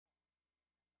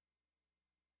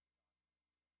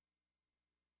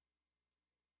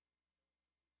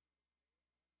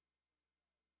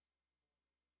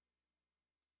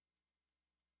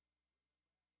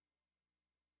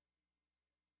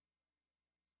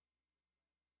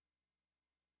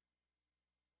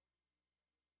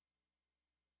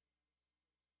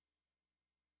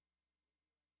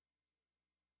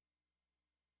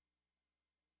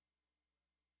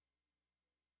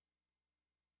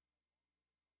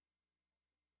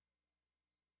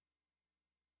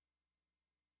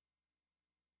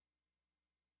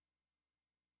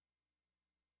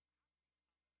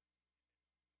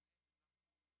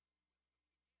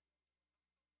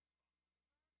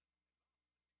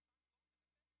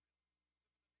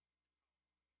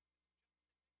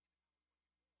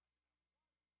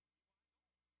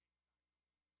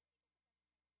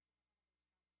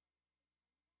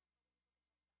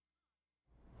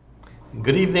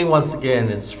Good evening once again.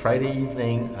 It's Friday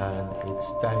evening and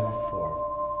it's time for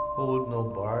Hold No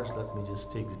Bars. Let me just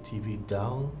take the TV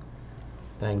down.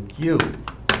 Thank you.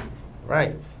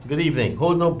 Right. Good evening.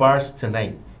 Hold No Bars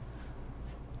tonight.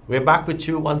 We're back with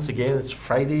you once again. It's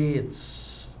Friday.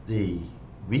 It's the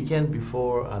weekend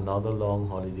before another long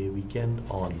holiday weekend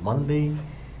on Monday.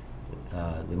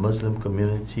 The Muslim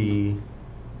community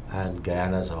and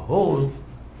Guyana as a whole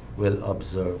will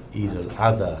observe Eid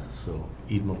al-Adha. So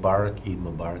Eid Mubarak, Eid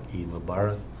Mubarak, Eid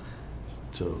Mubarak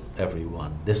to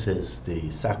everyone. This is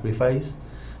the sacrifice.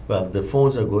 Well, the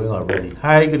phones are going already.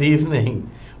 Hi, good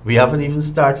evening. We haven't even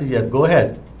started yet. Go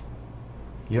ahead.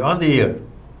 You're on the air.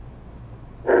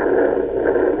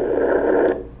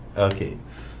 Okay.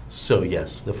 So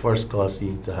yes, the first call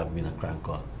seemed to have been a crank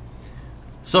call.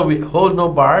 So we hold no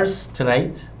bars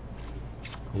tonight.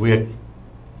 We're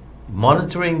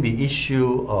monitoring the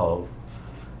issue of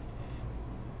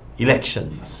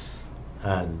elections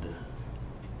and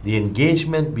the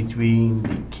engagement between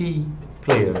the key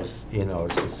players in our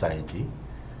society,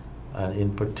 and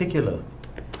in particular,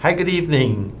 hi, good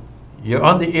evening. You're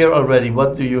on the air already.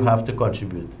 What do you have to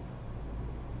contribute?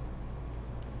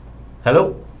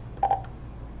 Hello?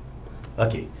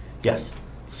 Okay, yes,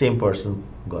 same person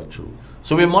got through.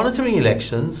 So we're monitoring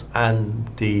elections and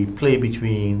the play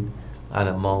between and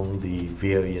among the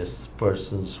various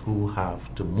persons who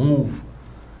have to move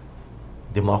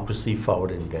democracy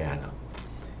forward in Guyana.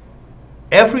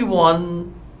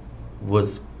 Everyone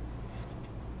was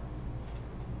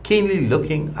keenly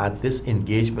looking at this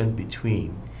engagement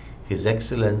between His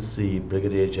Excellency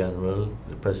Brigadier General,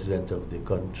 the President of the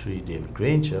country, David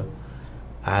Granger,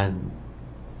 and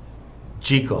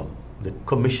GCOM, the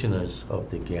commissioners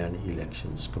of the Guyana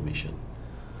Elections Commission.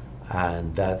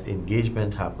 And that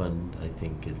engagement happened, I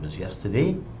think it was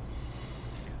yesterday.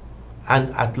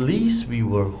 And at least we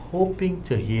were hoping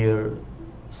to hear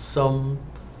some,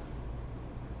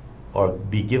 or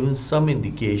be given some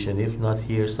indication, if not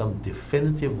hear some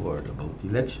definitive word about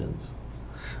elections.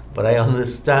 But I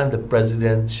understand the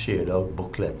president shared out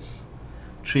booklets,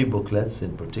 3 booklets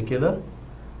in particular.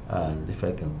 And if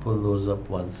I can pull those up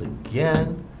once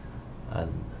again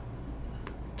and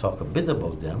talk a bit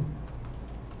about them.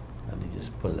 Let me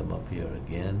just pull them up here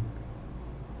again.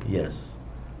 Yes.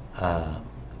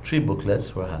 3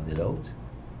 booklets were handed out.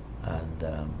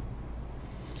 And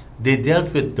they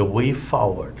dealt with the way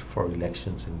forward for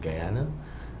elections in Guyana.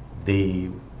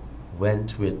 They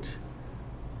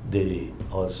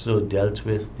also dealt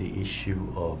with the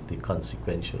issue of the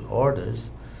consequential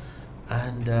orders.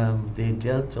 And they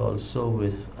dealt also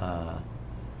with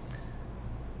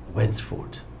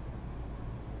Wentworth,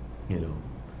 you know.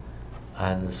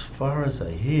 And as far as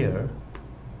I hear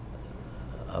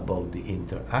about the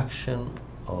interaction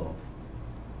of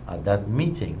at that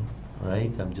meeting,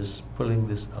 right? I'm just pulling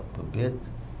this up a bit.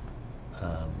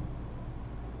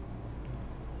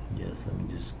 Yes, let me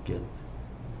just get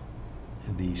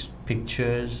these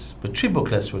pictures. But 3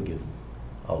 booklets were given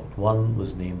out. One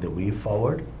was named The Way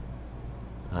Forward,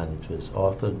 and it was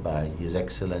authored by His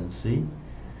Excellency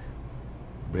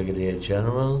Brigadier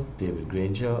General David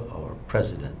Granger, our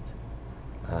President.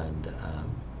 And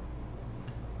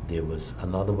there was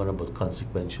another one about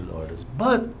consequential orders.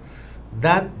 But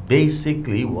that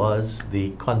basically was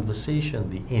the conversation,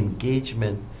 the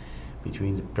engagement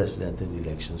between the President and the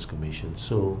Elections Commission.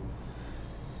 So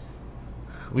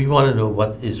we want to know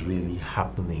what is really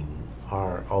happening.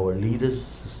 Are our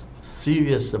leaders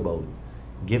serious about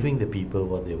giving the people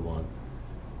what they want?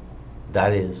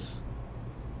 That is,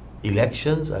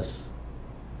 elections as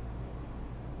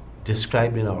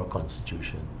described in our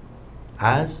Constitution,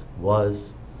 as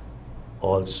was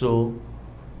also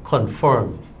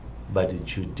confirmed by the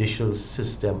judicial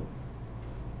system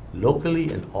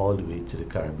locally and all the way to the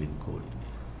Caribbean Code.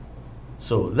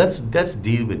 So let's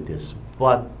deal with this.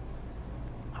 But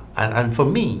and for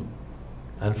me,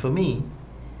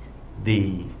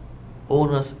 the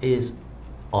onus is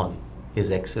on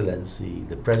His Excellency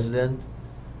the President,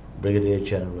 Brigadier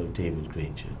General David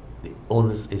Granger. The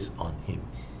onus is on him.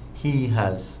 He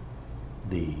has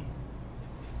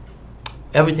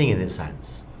everything in his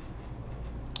hands.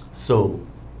 So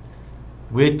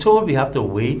we're told we have to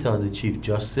wait on the Chief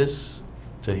Justice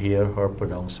to hear her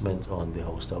pronouncement on the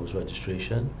house-to-house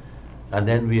registration. And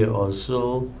then we are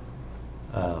also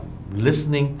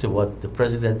listening to what the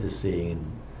President is saying.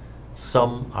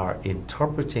 Some are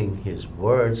interpreting his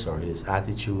words or his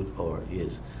attitude or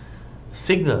his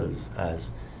signals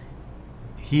as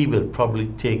he will probably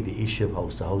take the issue of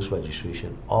house-to-house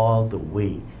registration all the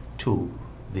way to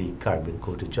the Caribbean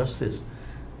Court of Justice.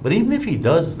 But even if he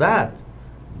does that,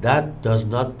 that does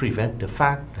not prevent the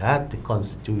fact that the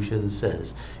Constitution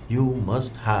says you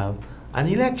must have an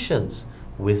elections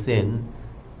within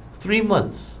 3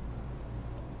 months.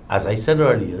 As I said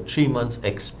earlier, 3 months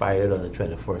expired on the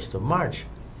 21st of March.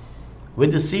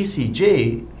 With the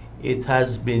CCJ, it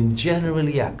has been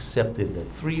generally accepted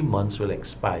that 3 months will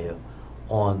expire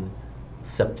on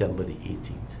September the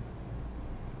 18th.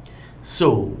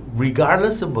 So,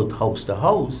 regardless about house to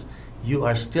house, you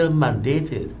are still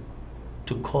mandated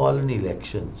to call in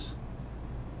elections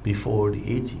before the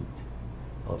 18th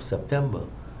of September.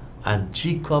 And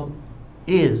GCOM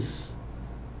is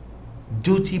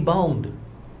duty bound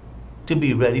to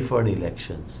be ready for an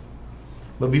elections.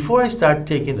 But before I start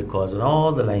taking the calls, and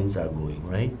all the lines are going,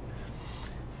 right,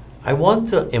 I want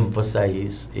to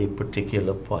emphasize a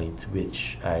particular point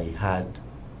which I had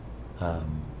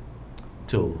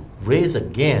to raise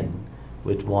again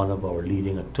with one of our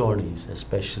leading attorneys,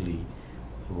 especially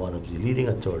one of the leading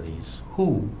attorneys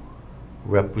who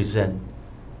represent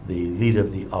the leader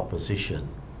of the opposition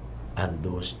and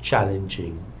those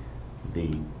challenging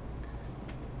the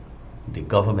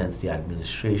governments, the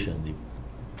administration, the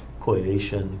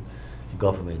coalition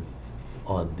government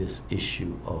on this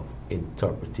issue of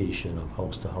interpretation of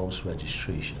house-to-house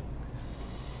registration.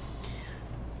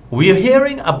 We are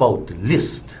hearing about the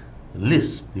list,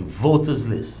 the voters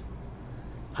list,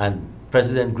 and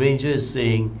President Granger is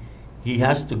saying he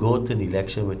has to go to an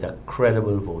election with a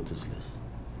credible voters list.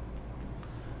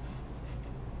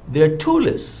 There are two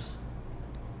lists.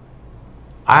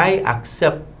 I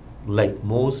accept, like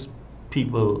most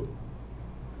people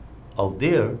out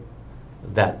there,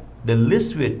 that the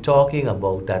list we're talking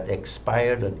about that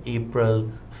expired on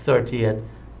April 30th,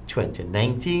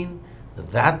 2019,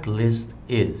 that list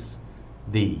is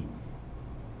the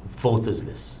voters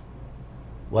list.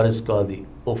 What is called the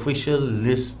official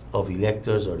list of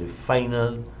electors, or the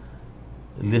final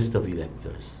list of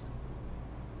electors.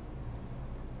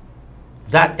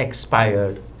 That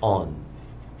expired on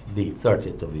the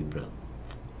 30th of April.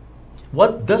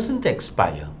 What doesn't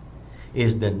expire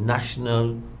is the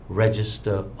National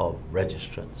Register of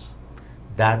Registrants.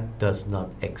 That does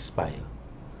not expire.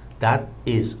 That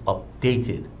is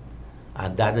updated,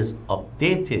 and that is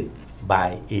updated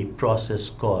by a process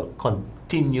called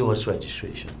continuous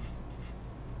registration.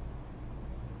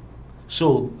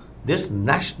 So this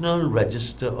National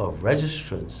Register of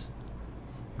Registrants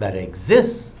that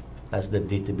exists as the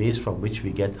database from which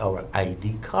we get our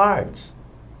ID cards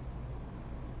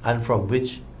and from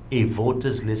which a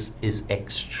voters list is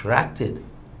extracted,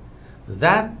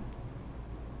 that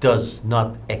does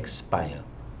not expire,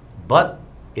 but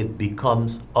it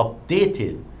becomes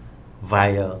updated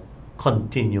via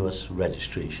continuous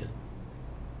registration.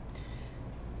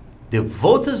 The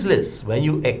voters list, when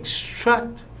you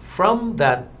extract from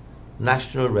that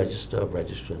National Register of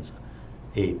Registrants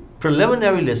a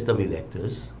preliminary list of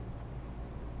electors,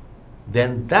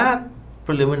 then that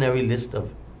preliminary list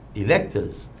of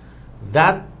electors,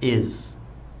 that is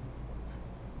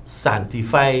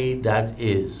sanctified, that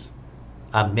is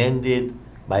amended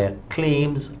by a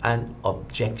claims and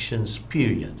objections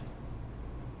period.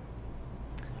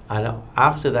 And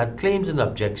after that claims and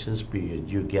objections period,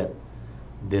 you get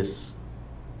this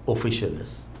official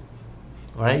list.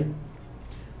 All right?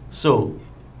 So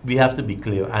we have to be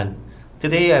clear. And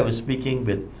today I was speaking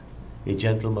with a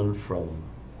gentleman from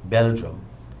Belgium,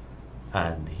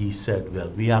 and he said, well,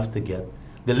 we have to get,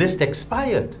 the list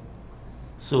expired.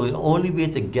 So the only way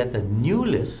to get a new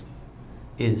list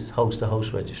is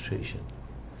house-to-house registration.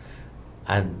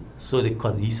 And so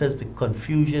he says the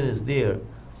confusion is there.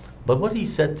 But what he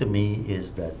said to me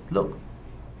is that, look,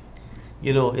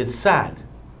 you know, it's sad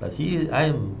that I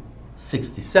am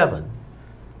 67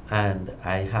 and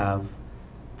I have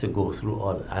to go through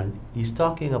all, and he's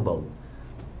talking about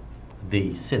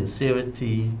the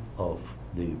sincerity of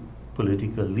the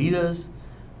political leaders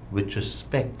with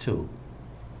respect to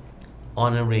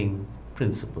honoring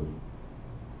principle.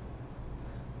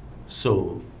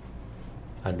 So,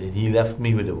 and then he left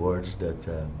me with the words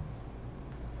that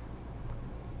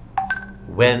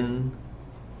when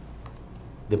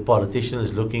the politician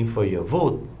is looking for your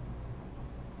vote,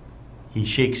 he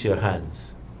shakes your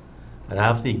hands. And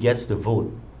after he gets the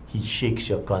vote, he shakes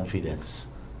your confidence.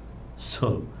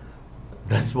 So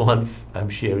that's one I'm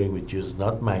sharing with you. It's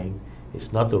not mine.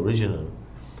 It's not original.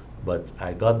 But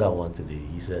I got that one today.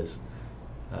 He says,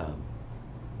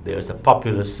 there's a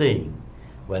popular saying,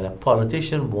 when a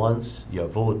politician wants your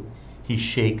vote, he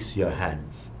shakes your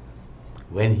hands.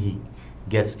 When he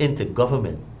gets into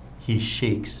government, he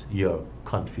shakes your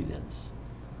confidence.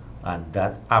 And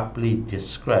that aptly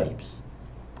describes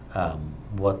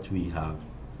what we have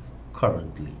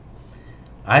currently.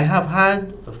 I have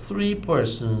had 3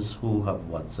 persons who have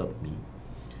WhatsApped me,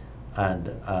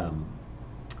 and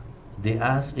they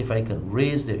ask if I can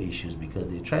raise their issues because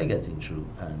they try getting through,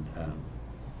 and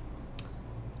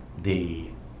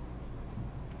they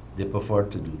prefer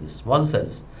to do this. One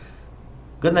says,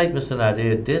 "Good night, Mr.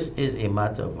 Nadir. This is a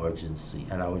matter of urgency,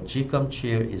 and our GCOM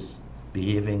chair is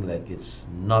behaving like it's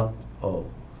not of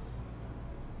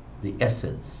the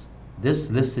essence. This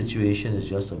list situation is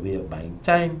just a way of buying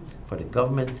time for the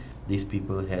government. These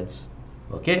people heads."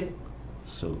 Okay,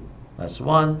 so that's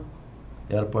one.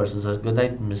 The other person says, "Good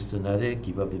night, Mr. Nadir.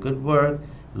 Keep up the good work.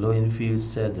 Lowenfield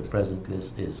said the present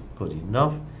list is good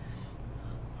enough."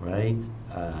 Right,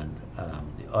 and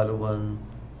the other one,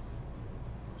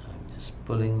 I'm just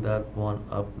pulling that one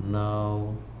up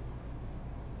now.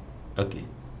 Okay,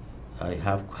 I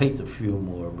have quite a few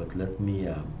more, but let me,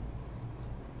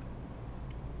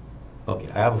 okay,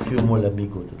 I have a few more, let me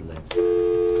go to the lines.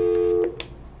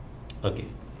 Okay,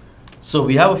 so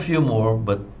we have a few more,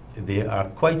 but they are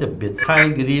quite a bit. Hi,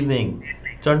 good evening.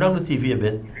 Turn down the TV a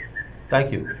bit.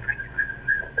 Thank you.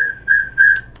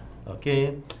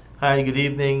 Okay. Hi, good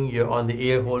evening. You're on the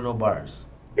air. Hold no bars.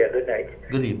 Yeah, good night.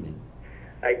 Good evening.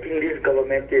 I think this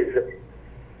government is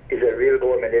a real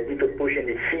government. They need to push in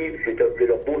the sea with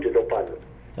a boat with a paddle.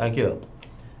 Thank you.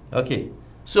 Okay.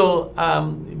 So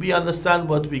we understand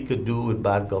what we could do with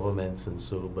bad governments and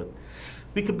so, but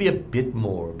we could be a bit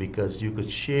more because you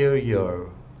could share your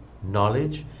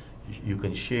knowledge. You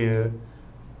can share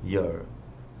your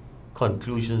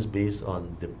conclusions based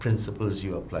on the principles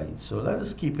you applied. So let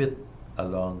us keep it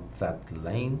along that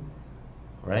line,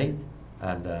 right?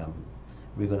 And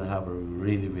we're going to have a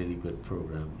really, really good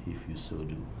program if you so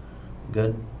do.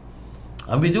 Good.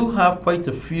 And we do have quite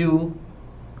a few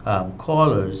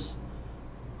callers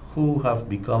who have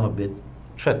become a bit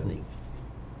threatening.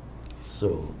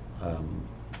 So,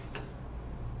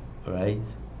 right?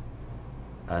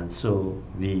 And so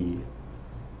we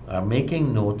are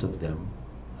making note of them,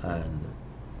 and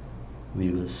we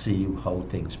will see how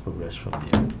things progress from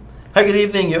there. Hi, good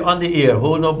evening. You're on the air.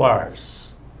 Hold no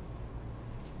bars.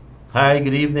 Hi,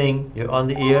 good evening. You're on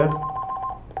the air.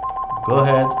 Go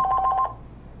ahead.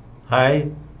 Hi.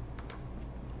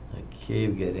 Okay,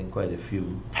 we're getting quite a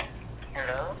few.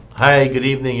 Hello. Hi, good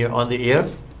evening. You're on the air.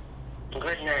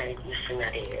 Good night, Mr.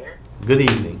 Nadir. Good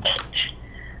evening.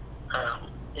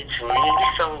 It's really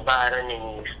so bad on the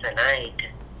news tonight.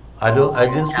 I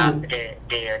didn't see.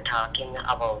 They are talking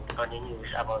about on the news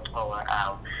about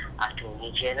our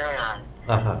Attorney General,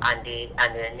 and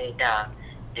then they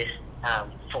this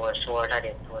force word that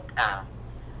they put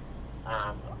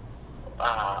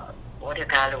what do you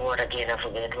call the word again? I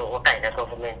forget what kind of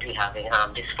government we have in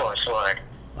this force word.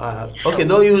 Okay,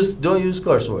 so, don't use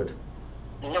curse word.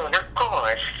 No, not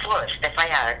course. First,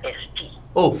 FIRST.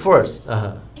 Oh, first.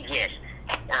 Yes.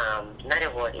 Not a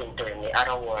word into the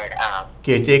other word.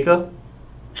 Caretaker.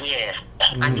 Yes.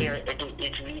 And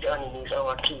it's read on the news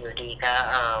our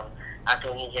caretaker,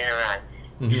 Attorney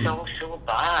General. So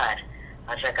bad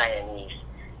as a Guyanese.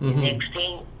 The next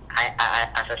thing, I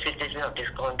as a citizen of this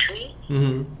country,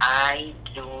 I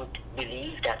don't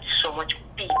believe that so much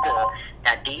people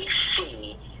that they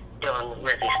see don't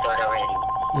register already.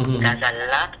 Because a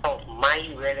lot of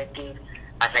my relatives,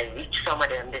 as I reach some of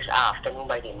them this afternoon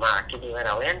by the market when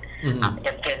I went,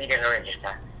 them tell me they don't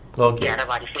register. Okay. The other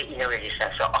body say you don't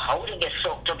register. So how do they get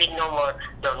so big no more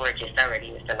don't register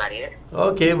already, Mr. Nadir?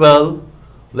 Okay, well,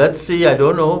 let's see. I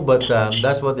don't know, but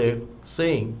that's what they're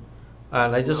saying.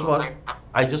 And I just want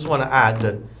to add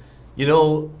that, you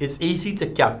know, it's easy to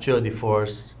capture the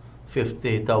first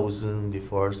 50,000, the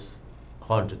first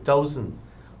 100,000.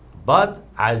 But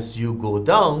as you go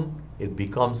down, it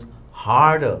becomes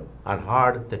harder and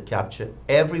harder to capture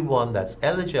everyone that's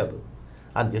eligible.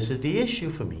 And this is the issue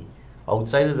for me.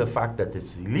 Outside of the fact that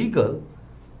it's illegal,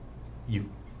 you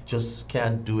just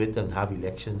can't do it and have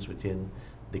elections within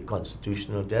the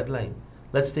constitutional deadline.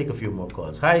 Let's take a few more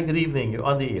calls. Hi, good evening. You're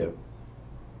on the air.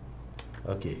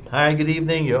 Okay. Hi, good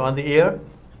evening. You're on the air.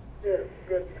 Yes,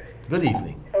 good. Good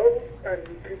evening. How can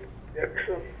this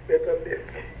action better this?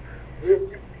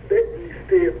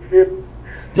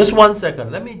 Just 1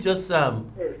 second. Let me just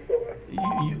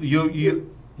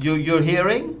you're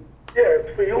hearing? Yes,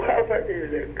 so you have an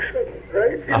election,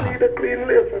 right? You need a clean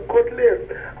list, a good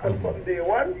list. And from day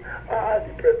one,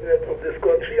 the president of this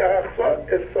country asked for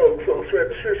a social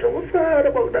registration. What's so hard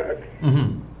about that?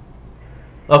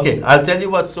 Okay, I'll tell you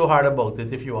what's so hard about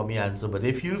it if you want me to answer. But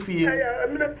if you feel... Yeah,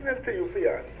 I'm not listening to you,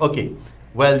 Fian. Okay,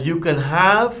 well, you can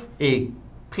have a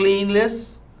clean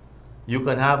list, you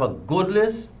can have a good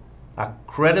list, a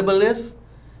credible list,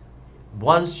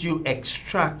 once you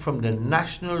extract from the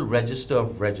National Register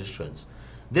of Registrants.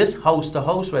 This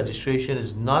house-to-house registration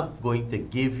is not going to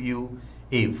give you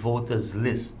a voters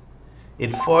list.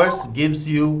 It first gives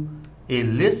you a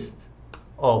list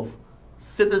of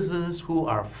citizens who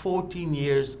are 14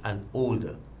 years and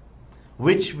older,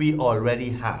 which we already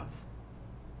have.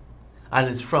 And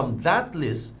it's from that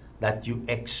list that you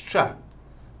extract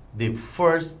the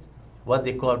first, what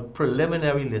they call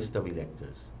preliminary list of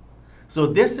electors. So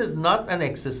this is not an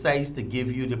exercise to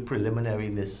give you the preliminary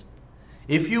list.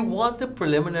 If you want a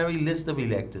preliminary list of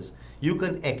electors, you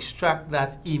can extract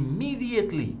that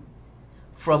immediately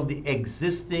from the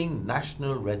existing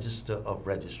National Register of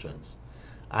Registrants.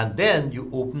 And then you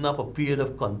open up a period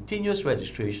of continuous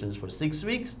registrations for 6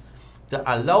 weeks to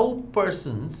allow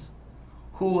persons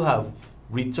who have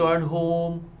returned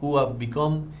home, who have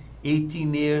become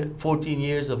 14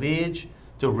 years of age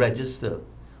to register.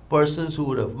 Persons who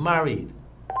would have married,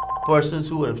 persons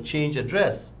who would have changed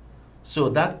address. So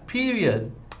that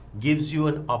period gives you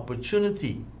an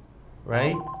opportunity,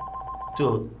 right,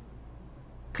 to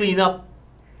clean up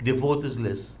the voters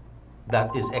list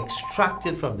that is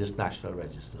extracted from this national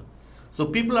register. So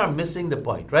people are missing the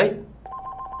point, right?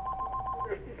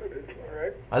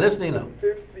 I'm listening now.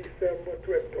 Since December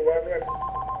 21, when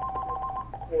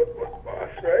vote was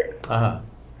passed, right?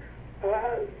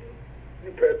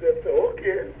 The president said,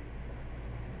 okay.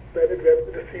 Then it went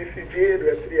to the CCJ, it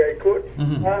went to the High Court,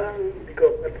 and the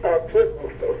government asked for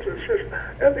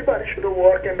it. Everybody should have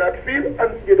worked in that field,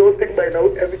 and you don't think by now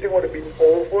everything would have been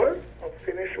over and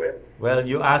finished with? Well,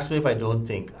 you asked me if I don't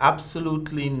think.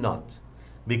 Absolutely not.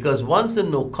 Because once the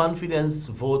no confidence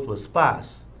vote was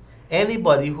passed,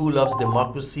 anybody who loves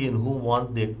democracy and who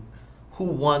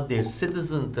want their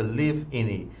citizens to live in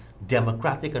a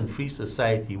democratic and free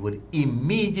society would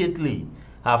immediately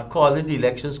have called in the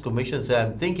Elections Commission and said,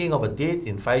 I'm thinking of a date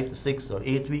in 5 to 6 or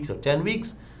 8 weeks or 10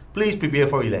 weeks. Please prepare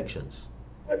for elections.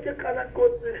 But you cannot go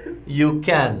to You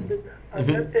can.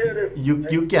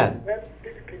 You can. When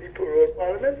the parole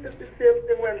parliament, the same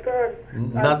thing went on.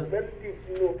 Not, when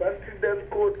the president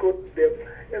court go to them,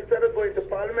 instead of going to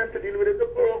parliament to deal with it, the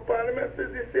parole parliament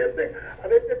is the same thing.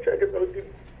 And then you check it out,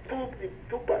 the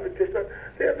two politicians,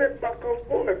 they went back and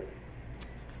forth.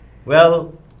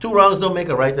 well, 2 wrongs don't make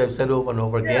a right, I've said over and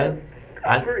over again.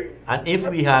 Agree. And if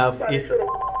we have, the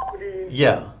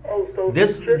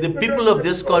people of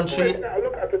this country,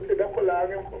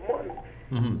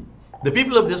 the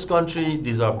people of this country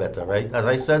deserve better, right? As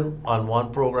I said on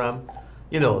one program,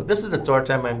 you know, this is the 3rd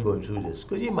time I'm going through this.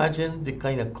 Could you imagine the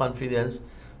kind of confidence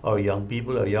our young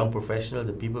people, our young professionals,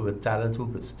 the people with talent who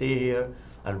could stay here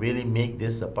and really make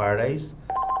this a paradise?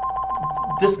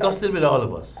 Disgusted with all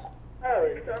of us. All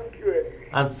right, thank you.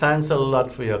 And thanks a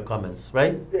lot for your comments,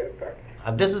 right? Yeah, thanks.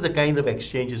 And this is the kind of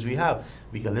exchanges we have.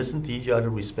 We can listen to each other,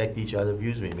 respect each other's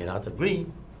views. We may not agree,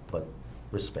 but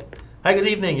respect. Hi, good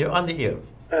evening. You're on the air.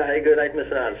 Hi, good night,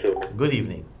 Mr. Manzoor. Good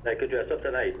evening. I could dress up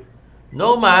tonight.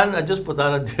 No, man. I just put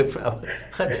on a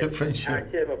different shirt.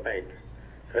 I have a pint,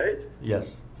 right?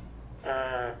 Yes.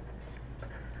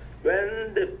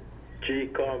 When the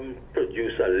GCOM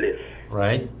produce a list,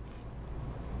 Right.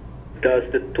 does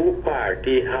the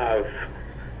two-party have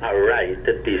a right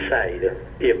to decide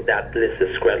if that list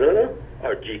is credible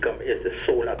or GCOM is the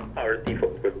sole authority for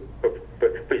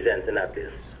presenting that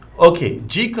list? Okay.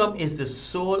 GCOM is the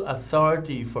sole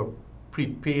authority for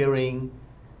preparing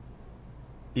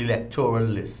electoral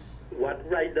lists. What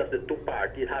right does the two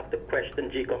parties have to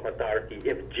question GCOM authority?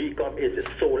 If GCOM is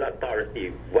the sole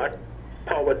authority, what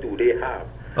power do they have?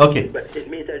 Okay. But it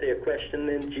means that they're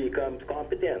questioning GCOM's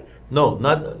competence. No,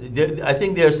 not. I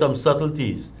think there are some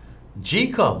subtleties.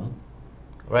 GCOM,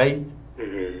 right?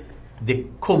 The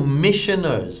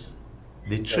commissioners,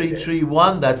 the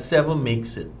 331, that 7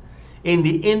 makes it. In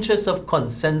the interest of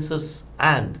consensus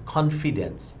and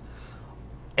confidence,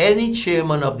 any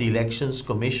chairman of the Elections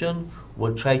Commission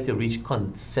will try to reach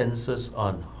consensus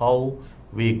on how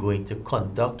we're going to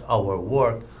conduct our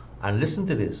work. And listen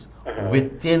to this,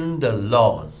 within the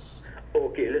laws.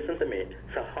 Okay, listen to me.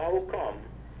 So how come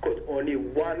could only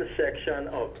one section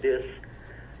of this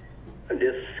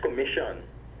commission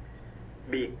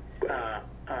be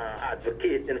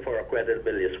advocating for a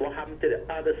credible list? What happened to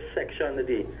the other section of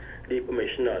the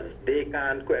commissioners? They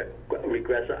can't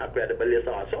request a credible list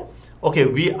also? Okay,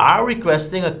 we are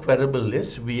requesting a credible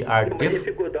list. We are But if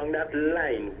you go down that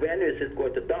line, when is it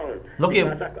going to down? Okay.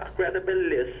 Because a credible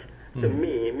list to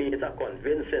me means a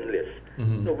convincing list.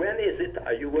 So when is it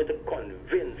are you going to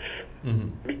convince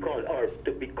or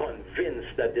to be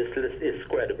convinced that this list is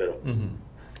credible?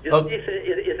 Just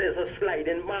it is a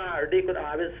sliding bar. They could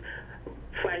always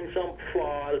find some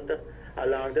fault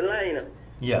along the line.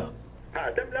 Yeah.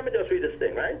 Let me just read this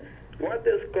thing, right? What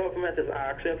this government is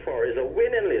asking for is a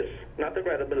winning list, not a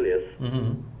credible list.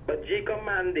 But GCOM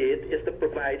mandate is to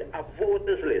provide a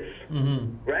voters list,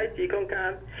 right? GCOM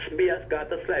can't be as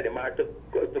got a sliding mark to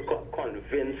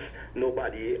convince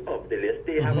nobody of the list.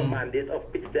 They have a mandate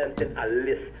of presenting a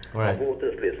list, a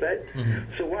voters list, right?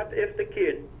 So what if the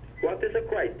kid, what is the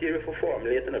criteria for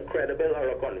formulating a credible or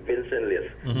a convincing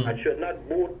list? And should not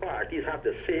both parties have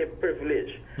the same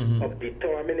privilege of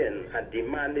determining and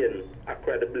demanding a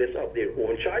credible list of their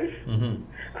own choice?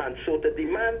 And so to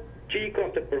demand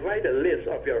GCOM to provide a list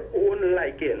of your own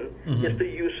liking is to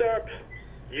usurp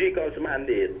GCOM's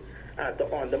mandate and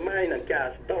to undermine and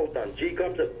cast doubt on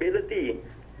GCOM's ability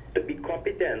to be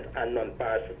competent and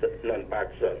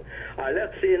non-partisan.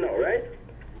 Let's say now, right?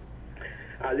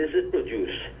 A list is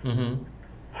produced.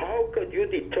 How could you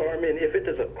determine if it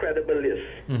is a credible list?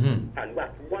 And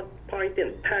at what point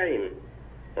in time,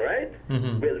 right,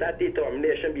 will that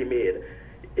determination be made?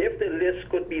 If the list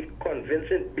could be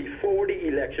convincing before the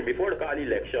election, before the call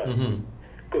election,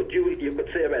 you could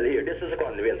say, well, here, this is a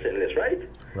convincing list, right?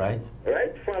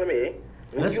 Right? Follow me.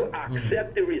 Would you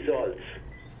accept the results?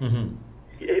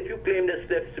 If you claim this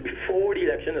list before the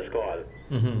election is called,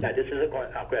 that this is a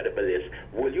credible list,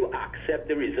 will you accept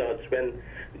the results when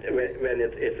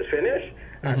it's finished?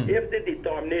 And if the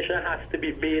determination has to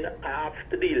be made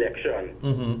after the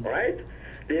election, right?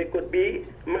 There could be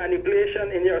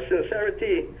manipulation in your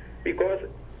sincerity, because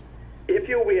if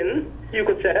you win, you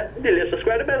could say the list is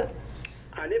credible.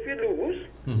 And if you lose,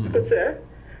 you could say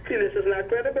the list is not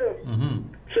credible.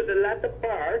 So the latter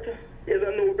part is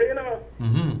a no-brainer.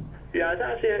 You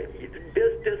understand?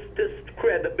 This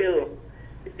credible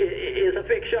is a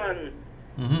fiction.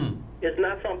 It's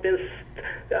not something.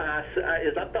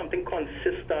 It's not something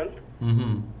consistent.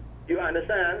 You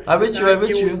understand? I bet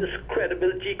you. This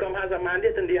credible GCOM has a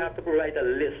mandate, and they have to provide a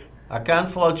list. I can't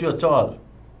fault you at all.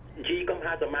 GCOM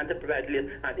has a mandate to provide a list,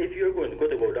 and if you're going to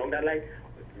go down that line,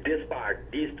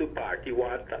 these two parties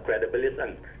want a credible list,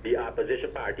 and the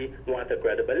opposition party want a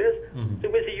credible list. So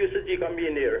what's the use of GCOM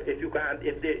being there if you can't,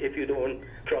 if you don't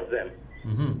trust them?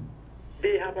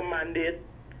 They have a mandate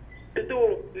to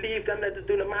do. Leave them to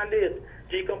do the mandate.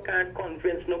 GCOM can't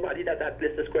convince nobody that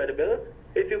list is credible.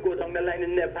 If you go down the line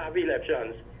and never have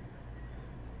elections,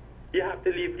 you have to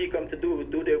leave GCOM to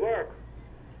do their work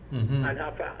and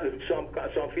have some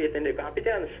faith in their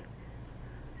competence.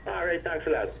 All right, thanks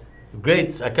a lot.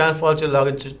 Great. I can't fault your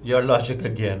logic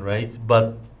again, right?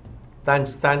 But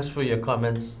thanks for your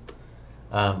comments.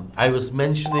 I was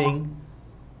mentioning.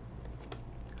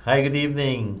 Hi, good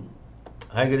evening.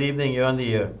 Hi, good evening. You're on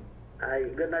the air. Hi,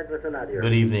 good night, Mr. Nadir.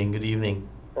 Good evening. Good evening.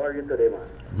 How are you today, man?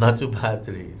 Not too bad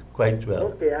today. Quite well.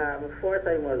 Okay. First,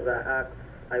 I want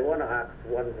to ask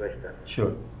one question.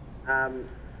 Sure.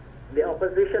 The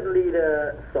opposition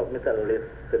leader submitted a list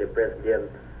to the president,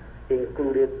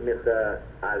 included Mr.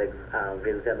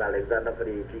 Vincent Alexander for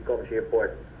the GCOM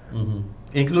chairperson.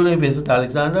 Including Vincent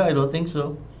Alexander? I don't think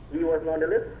so. He wasn't on the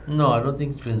list? No, I don't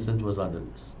think Vincent was on the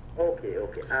list. Okay.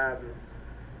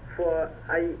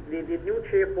 The new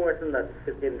chairperson that's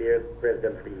sitting there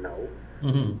presently now,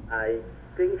 I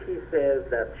think she says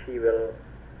that she will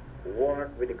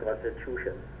work with the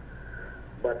Constitution.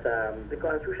 But the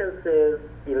Constitution says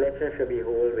election should be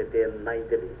held within 90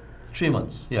 days. 3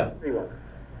 months, yeah. 3 months.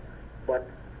 But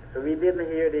we didn't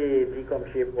hear the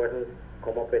GCOM chairperson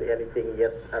come up with anything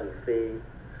yet and say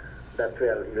that,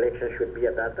 well, election should be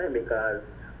at that time, because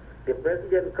the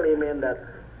president claiming that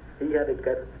he got to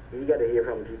hear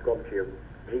from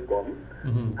GCOM,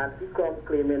 and GCOM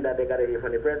claiming that they got to hear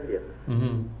from the president.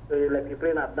 So it's like you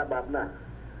playing abna.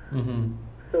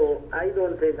 So I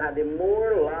don't think, and the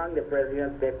more long the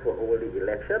president takes for hold the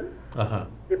election,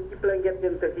 the people are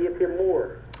getting to hate him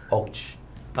more. Ouch.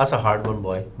 That's a hard one,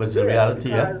 boy. But it's a reality,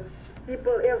 yeah?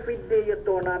 People, every day you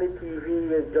turn on the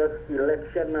TV, it's just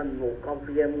election and no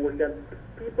conflict emotion.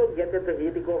 People get to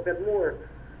hate the government more.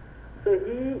 So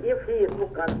if he is so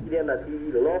confident that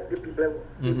he loves the people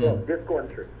of this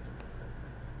country,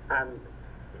 and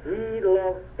he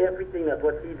loves everything that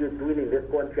what he is doing in this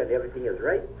country and everything is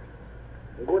right,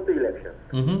 go to election.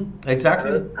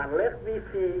 Exactly. And let me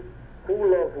see who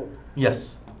loves who.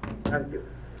 Yes. Thank you.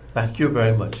 Thank you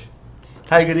very much.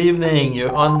 Hi, good evening.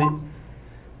 You're on the...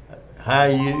 Hi,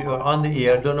 you're on the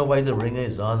air. Don't know why the ringer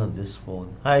is on this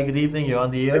phone. Hi, good evening. You're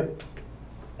on the air.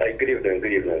 Hi, good evening.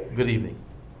 Good evening. Good evening.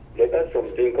 Look at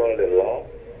something called the law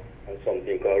and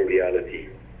something called reality.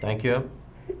 Thank you.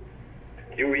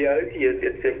 The reality is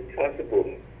it's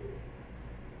impossible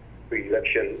for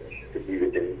election to be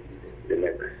within the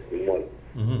next month.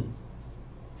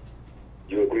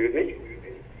 Do you agree with me?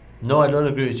 No, I don't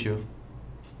agree with you.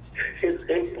 It's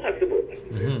impossible.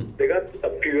 They got a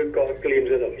period called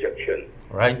claims and objection.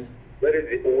 Right? That is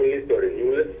the old list or the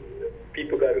new list.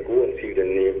 People got to go and see if their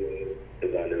name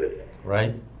is on the list.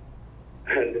 Right?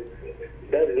 And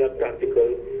that is not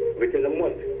practical within a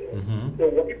month. So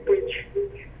what we preach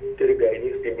to the guy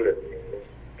needs people that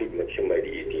big election by the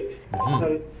 18th.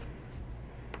 And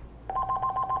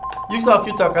You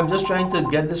talk. I'm just trying to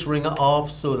get this ringer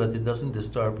off so that it doesn't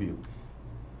disturb you.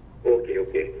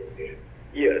 okay.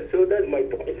 Yeah, so that's my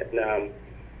point. Now,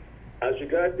 as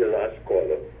regards the last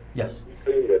caller, Yes. he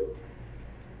claimed that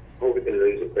COVID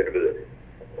is incredible.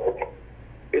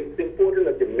 It's important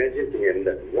that you mention to him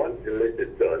that once the list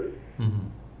is done,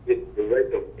 it's the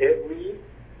right of every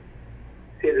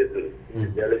citizen who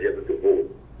is eligible to vote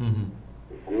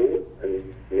go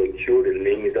and make sure the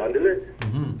name is on the list.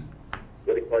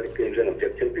 What they call the claims and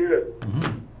objection period.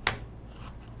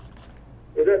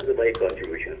 So that's my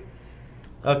contribution.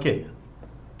 Okay.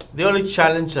 The only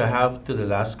challenge I have to the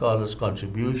last caller's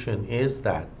contribution is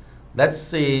that, let's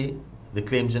say the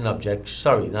claims and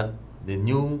the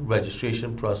new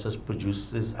registration process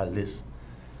produces a list,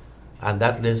 and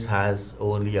that list has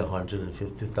only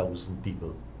 150,000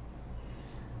 people.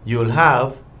 You'll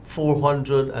have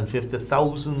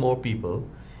 450,000 more people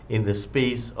in the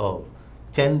space of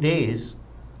 10 days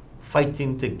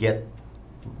fighting to get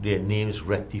their names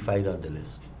rectified on the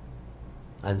list.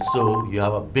 And so you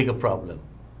have a bigger problem,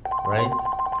 right?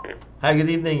 Hi, good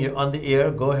evening. You're on the air.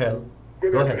 Go ahead.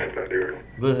 Go ahead.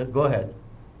 Go ahead.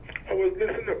 I was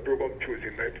listening to a program Tuesday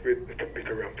night with Mr.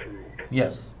 Peter Ramsey,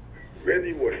 Yes. when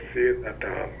he was saying that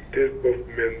this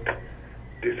government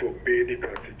disobeyed the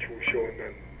Constitution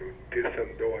and this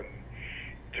and that,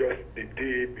 just the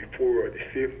day before or the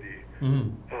same day,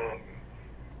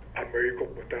 America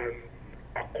put on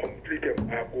a complete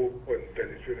embargo on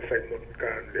Venezuela side, nothing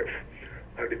can left.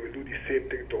 And they will do the same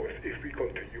thing to us if we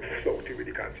continue flouting with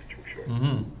the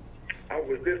Constitution. I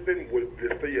was listening with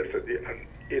Blister yesterday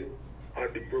and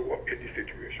on the program in the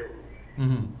Situation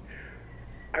Room.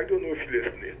 I don't know if you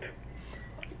listened it.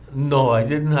 No, I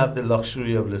didn't have the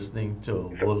luxury of listening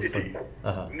to Wolf. You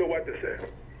know what they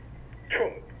said?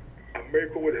 Trump,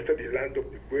 America would have said the land of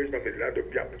the brave and the land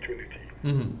of the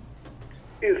opportunity.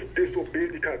 Is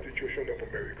disobeying the Constitution of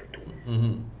America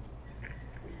too.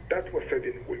 That was said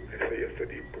in what they say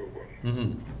yesterday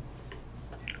program.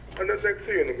 And the next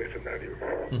thing you know, Mr. Nadir,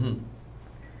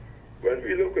 when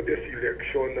we look at this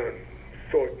election and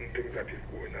certain things that is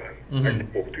going on, I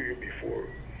spoke to you before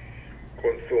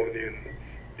concerning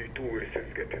the two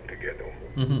races getting together.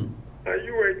 And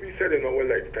you rightly said in our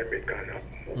lifetime it can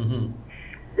happen.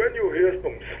 When you hear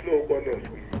some slogan or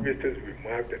some racist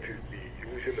remark that is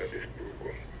being used in this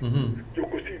program, you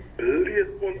could see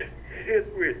blatant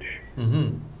hatred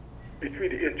between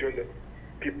the Indian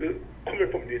people,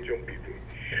 coming from the Indian people.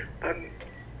 And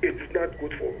it's not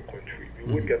good for our country.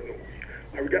 We won't get no way.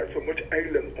 And we got so much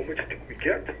island, how much thing we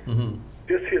get,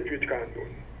 this hatred can't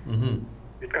done.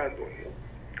 It can't done.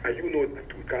 And you know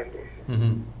that we can't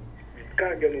done. We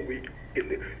can't get no way.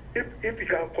 If we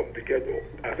can't come together,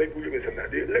 as I told you, Mr.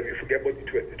 Nadir, let me forget about the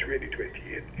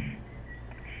 2028.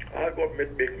 Our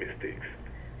government make mistakes.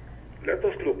 Let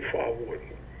us look forward.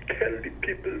 Tell the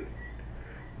people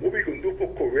what we're going to do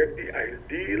for correct the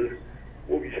ideal,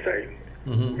 what we signed.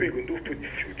 What we're going to do for the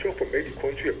future, for make the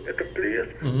country a better place.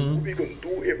 What we're going to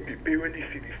do in preparing the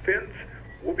city fence.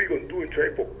 What we're going to do in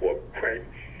trying for crime.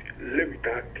 Let me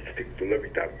talk these things. So let me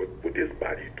talk about what this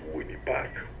body do in the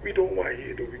past. We don't want to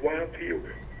hear it. We want to hear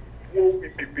what we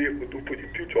prepare to do for the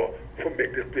future, for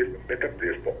make this place a better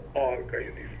place for all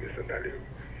Guyanese, Mr. Nadir.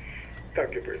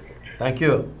 Thank you very much. Thank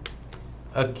you.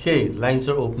 Okay, lines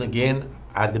are open again.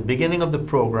 At the beginning of the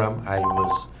program, I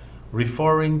was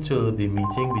referring to the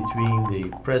meeting between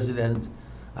the president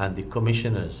and the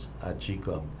commissioners at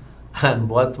GCOM. And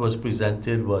what was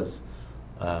presented was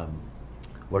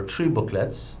were three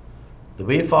booklets. The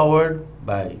Way Forward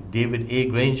by David A.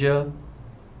 Granger.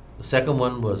 The second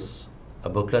one was a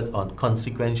booklet on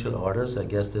consequential orders. I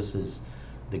guess this is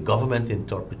the government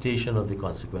interpretation of the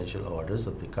consequential orders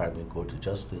of the Caribbean Court of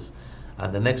Justice.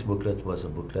 And the next booklet was a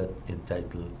booklet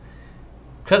entitled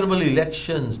Credible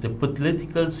Elections, the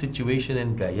Political Situation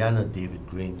in Guyana, David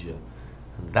Granger.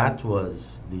 And that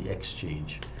was the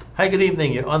exchange. Hi, good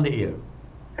evening. You're on the air.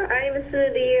 Hi, Mr.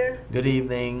 Nadir. Good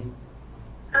evening.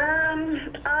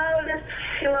 All this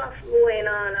fluff going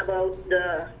on about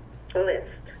the list.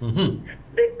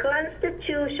 The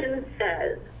Constitution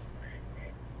says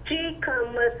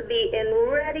GCOM must be in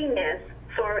readiness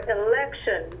for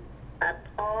election at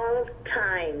all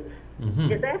times.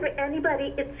 Is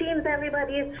anybody? It seems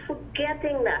everybody is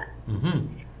forgetting that.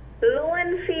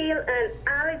 Lowenfield and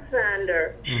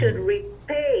Alexander should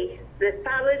repay the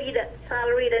salary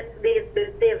that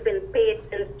they've been paid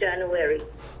since January.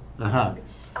 Uh-huh.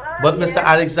 But Mr.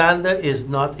 Alexander is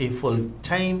not a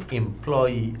full-time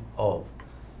employee of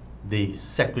the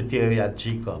secretary at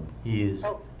GCOM. He is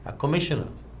a commissioner,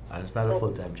 and it's not a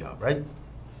full-time job, right?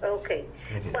 Okay.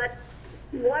 But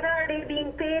what are they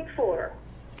being paid for?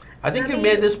 I think you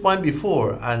made this point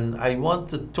before, and I want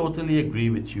to totally agree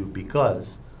with you,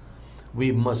 because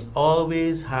we must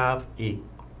always have a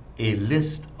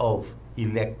list of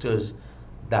electors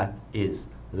that is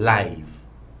live.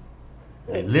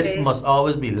 The list must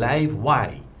always be live.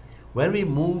 Why? When we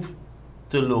move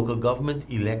to local government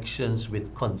elections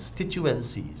with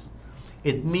constituencies,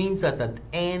 it means that at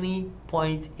any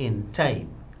point in time,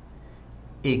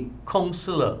 a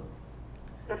councillor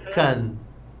can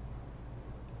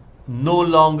no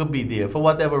longer be there for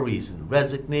whatever reason,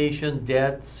 resignation,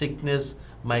 death, sickness,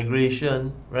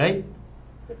 migration, right?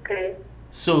 Okay.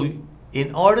 So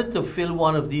in order to fill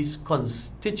one of these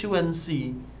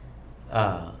constituency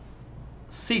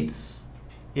seats,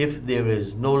 if there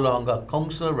is no longer a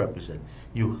councillor represent,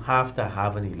 you have to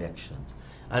have an elections.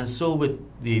 And so with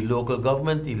the local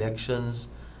government elections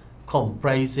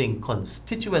comprising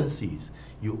constituencies,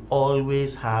 you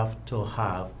always have to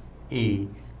have a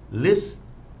list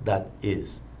that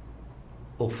is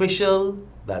official,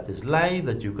 that is live,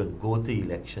 that you can go to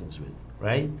elections with,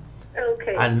 right?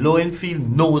 Okay. And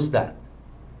Lowenfield knows that.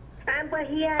 But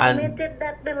he admitted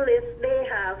that the list they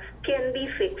have can be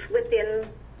fixed within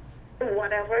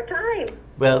whatever time.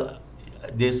 Well,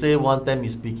 they say one time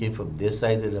he's speaking from this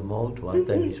side of the mouth, one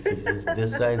time he's speaking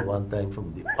this side, one time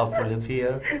from the upper lip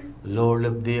here, lower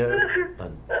lip there.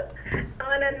 And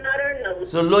on another note.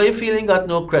 So Lowenfield ain't got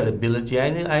no credibility.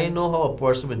 I know how a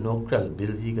person with no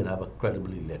credibility can have a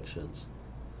credible elections.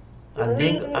 And he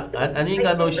ain't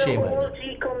got no shame. The whole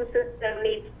GCOM system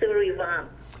needs to revamp.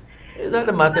 It's not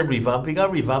a matter of revamp. We got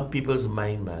to revamp people's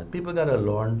mind, man. People got to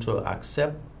learn to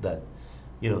accept that,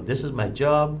 you know, this is my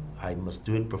job. I must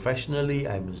do it professionally.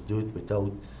 I must do it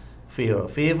without fear or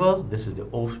favor. This is the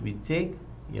oath we take,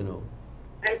 you know.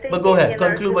 But go ahead,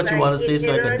 conclude what you want to say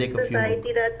so I can take a few more.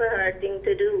 That's a hard thing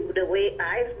to do, the way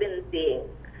I've been seeing.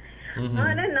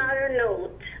 On another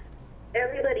note,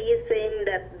 everybody is saying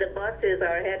that the buses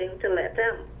are heading to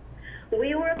Latam.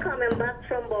 We were coming back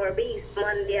from Bordeaux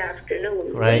Monday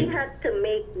afternoon. Right. We had to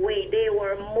make way. There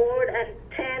were more than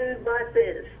 10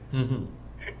 buses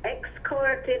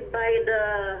escorted by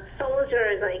the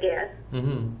soldiers, I guess,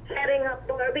 heading up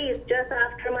Bordeaux just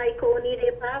after my Coney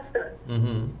they passed us.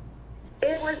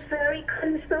 It was very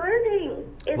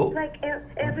concerning. It's like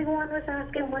everyone was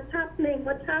asking, what's happening,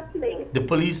 what's happening? The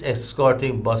police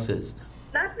escorting buses.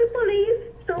 Not the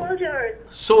police, soldiers.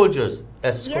 Soldiers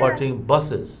escorting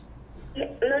buses. Yeah,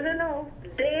 no.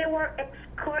 They were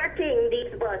escorting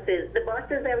these buses. The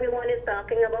buses everyone is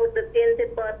talking about, the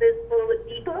tinted buses full with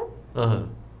people.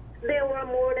 There were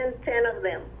more than 10 of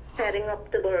them heading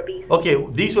up to Bordeaux. Okay,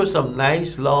 these were some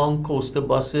nice long coaster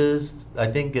buses. I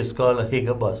think it's called a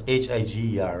Higer bus,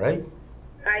 Higer, right?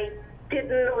 I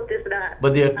didn't notice that.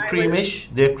 But they're creamish?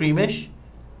 They're creamish?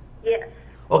 Yes.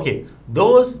 Okay,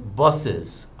 those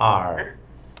buses are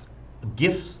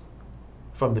gifts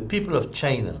from the people of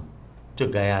China to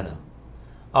Guyana.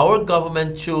 Our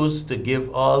government chose to give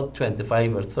all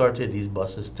 25 or 30 of these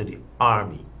buses to the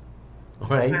army,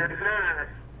 right?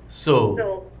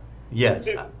 So yes.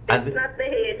 It's not the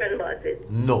Haitian buses.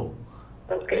 No.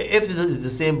 Okay. If it's the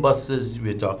same buses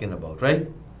we're talking about,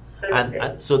 right? Okay.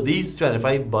 And so these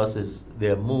 25 buses,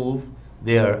 they're moved,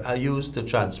 they are used to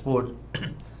transport.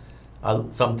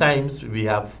 Sometimes we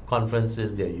have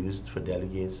conferences, they're used for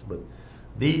delegates, but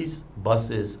these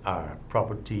buses are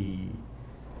properties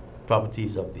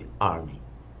of the army,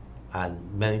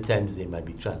 and many times they might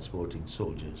be transporting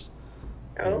soldiers.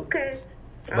 Okay.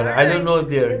 But I don't know if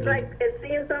they're. It's like it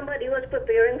seems somebody was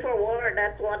preparing for war.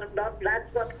 That's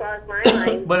what crossed my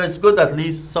mind. But it's good at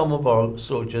least some of our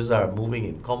soldiers are moving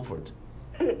in comfort.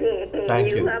 Thank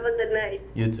you. You have a good night.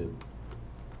 You too.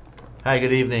 Hi,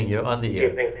 good evening. You're on the air.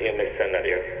 Good evening to you, Mr.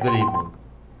 Nadir. Good evening.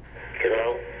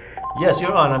 Hello? Yes,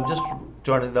 you're on. I'm just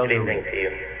turning down Good the evening radio. to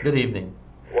you. Good evening.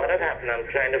 What had happened, I'm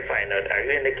trying to find out, are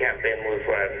you in the campaign mode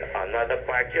for another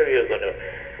party, or you're going to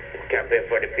campaign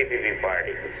for the PPP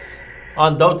party?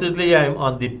 Undoubtedly, I'm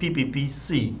on the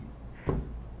PPPC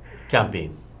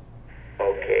campaign.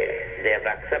 Okay. They have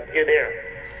accepted you there?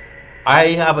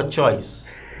 I have a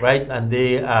choice, right? And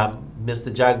they,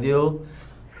 Mr. Jagdio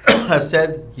has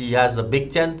said he has a big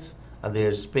tent and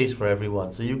there's space for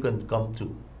everyone, so you can come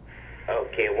too.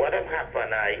 Okay. What have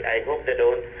happened, I hope they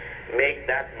don't make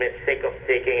that mistake of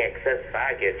taking excess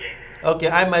baggage. Okay,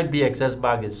 I might be excess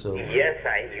baggage, so. Yes,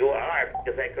 you are,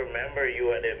 because I can remember you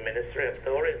were the Ministry of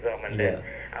Tourism, and then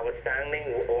I was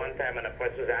standing one time and a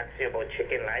person was asking you about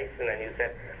chicken license, and you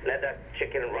said, let that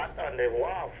chicken rot on the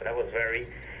wharf. That was very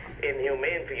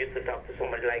inhumane for you to talk to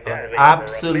somebody like that.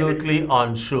 Absolutely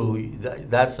untrue.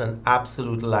 That's an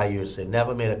absolute lie you're saying.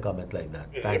 Never made a comment like that.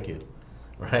 Thank you.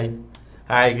 Right?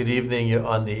 Hi, good evening. You're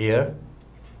on the air.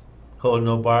 Hold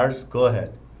no bars. Go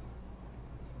ahead.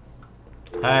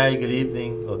 Hi, good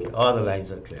evening. Okay, all the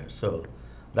lines are clear. So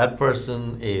that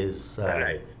person is.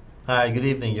 Hi, good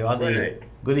evening. You're on the air.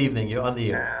 Good evening. You're on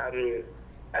the air.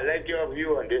 I like your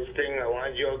view on this thing. I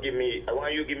want you to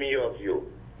give me your view.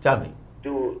 Tell me.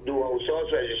 Do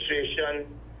household registration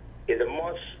is a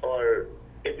must or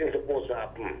it is supposed to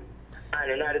happen?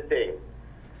 And another thing,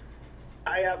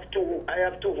 I have two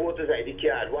voters ID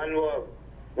card. One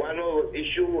was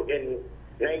issued in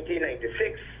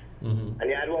 1996. And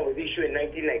the other one was issued in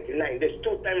 1999. There's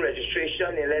two-time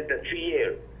registration in less than 3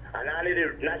 years. And under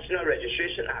the National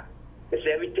Registration Act, it's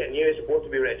every 10 years supposed to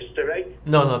be registered, right?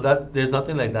 No, there's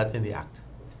nothing like that in the Act.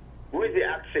 What does the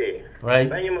Act say? Right.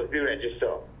 Then you must be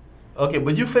registered. Okay,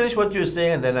 but you finish what you're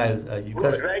saying, and then I'll...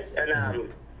 Good, right? And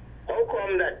how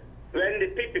come that when the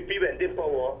PPP went in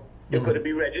power, they could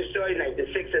be registered in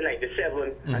 96 and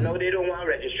 97, and now they don't want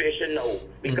registration now,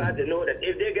 because they know that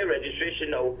if they get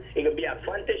registration now, it can be an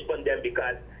advantage for them,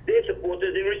 because they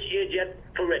supporters they reach age yet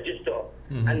to register,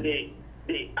 and the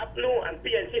APNO and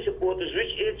PNC supporters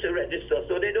reach age to register,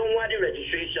 so they don't want the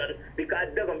registration because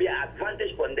they're going to be an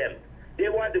advantage for them. They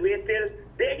want to wait till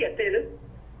they get in,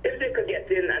 if they could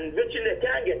get in, and which they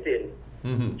can get in,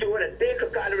 so that they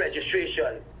could call the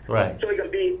registration. Right. So it can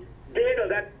be, they don't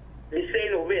got the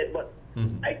saying over it, but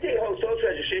I think household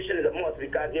registration is a must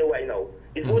because they're why now.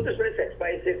 The voters list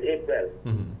expires 6 April.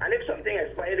 And if something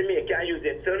expired to me, I can't use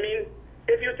it. So I mean,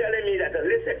 if you're telling me that the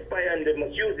list expired and they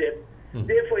must use it,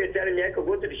 therefore you're telling me I could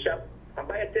go to the shop and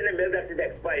buy a tin of milk that is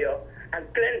expired and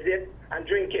cleanse it and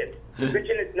drink it, which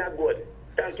is not good.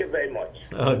 Thank you very much.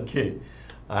 Okay.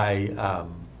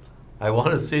 I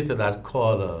want to say to that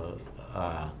caller,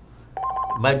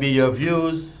 might be your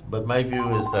views, but my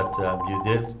view is that you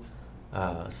did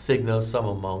signal some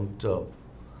amount of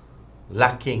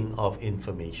lacking of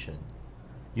information.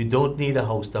 You don't need a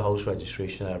house-to-house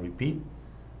registration, I repeat,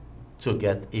 to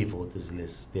get a voters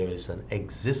list. There is an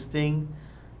existing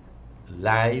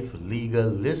live legal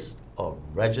list of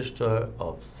register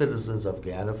of citizens of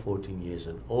Guyana 14 years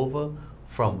and over,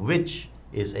 from which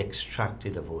is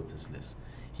extracted a voters list.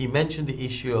 He mentioned the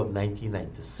issue of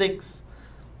 1996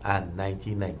 and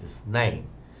 1999.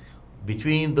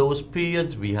 Between those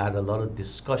periods, we had a lot of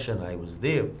discussion. I was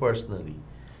there personally,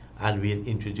 and we had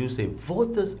introduced a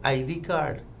voter's ID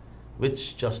card,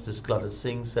 which Justice Clutter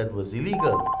Singh said was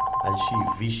illegal, and she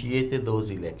vitiated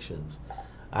those elections.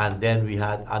 And then we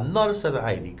had another set of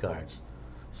ID cards.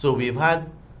 So we've had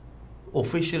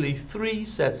officially 3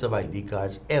 sets of ID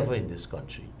cards ever in this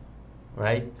country,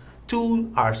 right?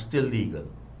 2 are still legal,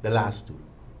 the last 2.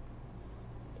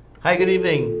 Hi, good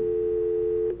evening.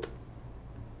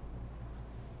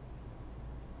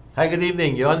 Hi, good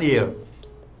evening. You're on the air.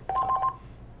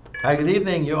 Hi, good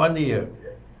evening. You're on the air.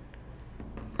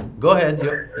 Go ahead.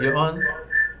 You're on.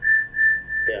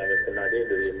 Yeah, Mr. Nadir,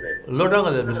 good evening. Lower down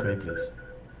a little bit for me, please.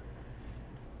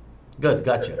 Good.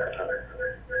 Gotcha.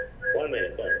 1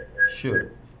 minute, sir.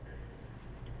 Sure.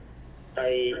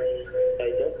 I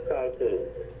just called to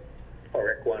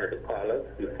correct one of the callers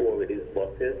before with these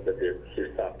buses that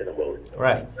she's talking about.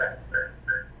 Right.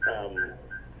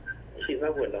 She's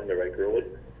not going down the right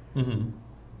road.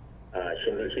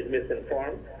 She's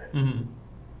misinformed.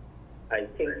 I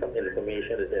think some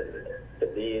information is in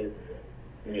today's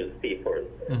newspapers.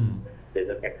 There's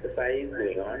an exercise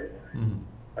going on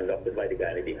conducted by the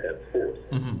Guyana Defense Force.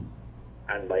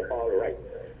 And by all rights,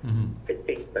 I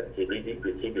think that the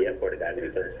GDF or the Guyana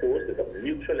Defense Force is a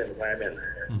mutual environment,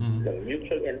 a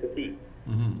mutual entity,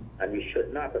 and we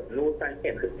should not at no time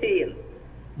entertain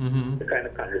the kind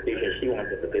of conversation she wants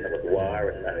to entertain about war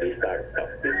and this kind of stuff.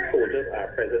 These soldiers are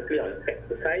presently on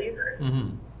exercise,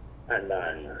 and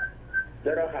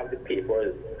let her have the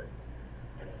papers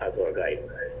as our guide.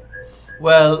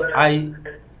 Well,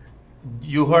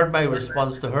 you heard my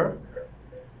response to her?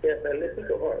 Yes, I listened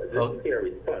to her. Listen to your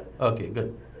response. Okay,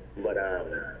 good. But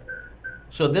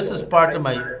so this is part of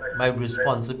my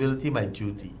responsibility, my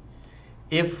duty.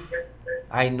 If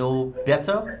I know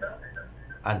better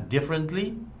and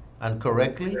differently and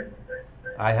correctly,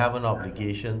 I have an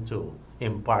obligation to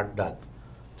impart that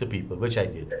to people, which I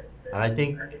did. And I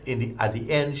think at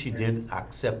the end she did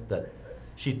accept that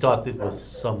she thought it was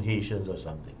some Haitians or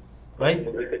something. Right?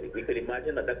 We could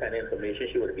imagine that kind of information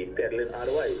she would have been peddling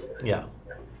otherwise. Yeah.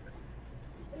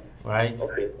 Right?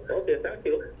 Okay, thank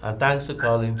you. And thanks for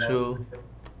calling through.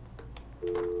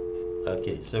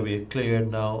 Okay, so we're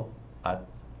cleared now at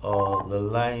all the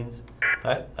lines.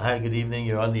 Hi, good evening.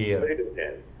 You're on the air.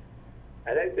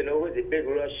 I'd like to know what's the big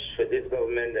rush for this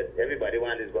government that everybody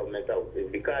wants this government out.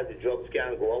 Is because the drugs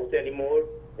can't go out anymore?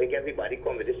 Make everybody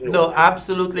come with this new No,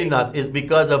 absolutely not. It's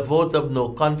because a vote of no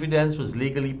confidence was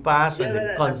legally passed and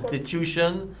the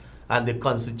Constitution,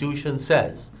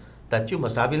 says that you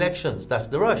must have elections. That's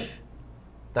the rush.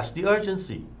 That's the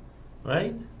urgency.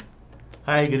 Right?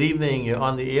 Hi, good evening. You're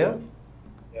on the air.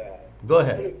 Yeah. Go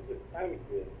ahead. I'm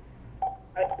good.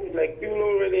 I think like you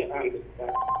don't really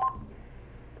understand.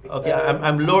 Okay,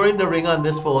 I'm lowering the ring on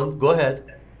this phone. Go ahead.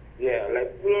 Yeah,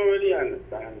 like you don't really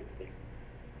understand.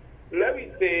 Let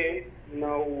me say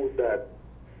now that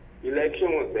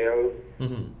election was held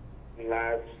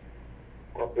last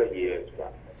couple of years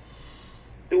back.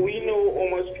 Do we know how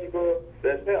much people,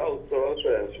 let's say outsource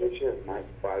registration is not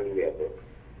valuable.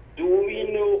 Do we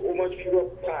know how much people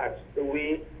passed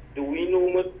away? Do we know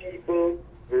how much people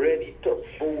ready to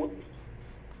vote?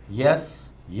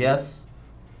 Yes.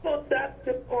 So that's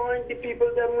the point the people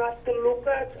them have to look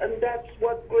at, and that's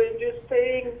what Granger's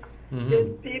saying. There's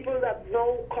people that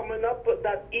now coming up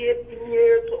that 18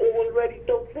 years old ready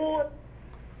to vote,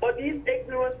 but these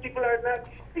ignorant people are not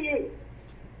seeing.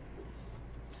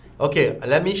 Okay,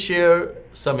 let me share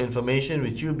some information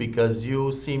with you because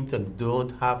you seem to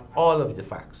don't have all of the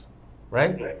facts,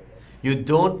 right? You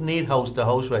don't need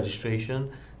house-to-house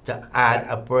registration to add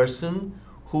a person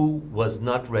who was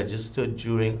not registered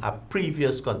during a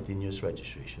previous continuous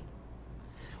registration.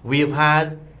 We have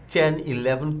had 10,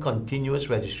 11 continuous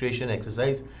registration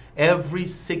exercise. Every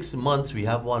 6 months we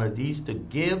have one of these to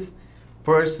give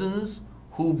persons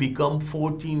who become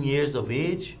 14 years of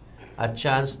age a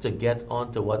chance to get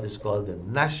onto what is called the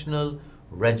National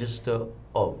Register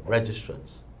of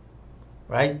Registrants,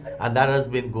 right? And that has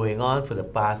been going on for the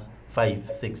past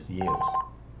 5-6 years.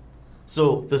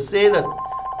 So to say that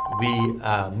we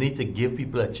need to give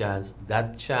people a chance,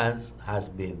 that chance has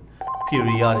been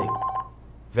periodic,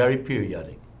 very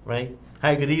periodic, right?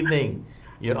 Hi, good evening.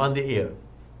 You're on the air.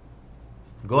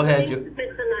 Go ahead. Mr.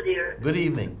 Nadir. Good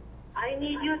evening. I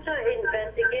need you to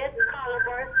investigate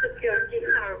Calabar Security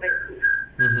Services.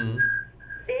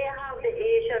 They have the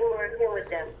Asian working with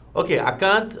them. Okay, I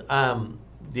can't,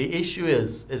 the issue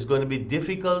is, it's going to be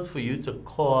difficult for you to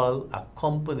call a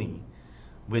company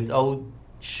without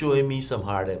showing me some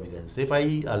hard evidence. If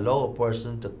I allow a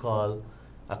person to call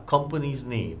a company's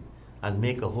name and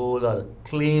make a whole lot of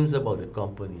claims about the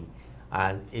company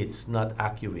and it's not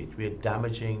accurate, we're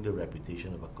damaging the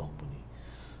reputation of a company.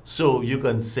 So you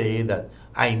can say that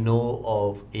I know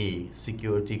of a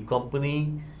security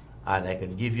company and I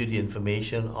can give you the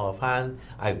information offhand.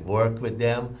 I work with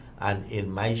them, and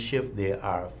in my shift there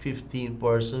are 15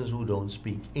 persons who don't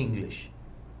speak English,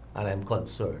 and I'm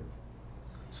concerned.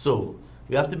 So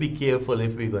we have to be careful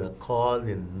if we're going to call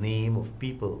the name of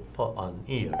people on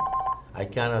air. I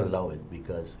can't allow it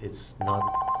because it's not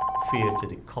fair to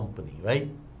the company, right?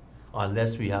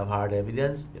 Unless we have hard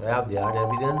evidence. If I have the hard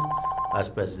evidence, as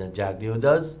President Jagdeo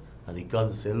does, and he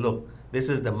comes and says, look, this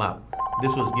is the map.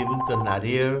 This was given to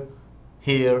Nadir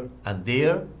here and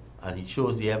there, and he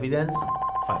shows the evidence,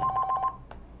 fine.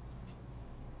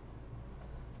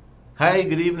 Hi,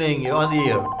 good evening, you're on the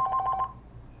air.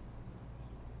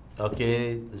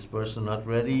 Okay, this person not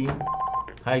ready.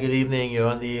 Hi, good evening, you're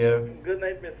on the air. Good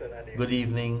night, Mr. Nadir. Good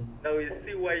evening. Now you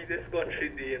see why this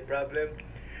country is a problem.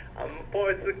 I'm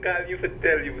forced to call you to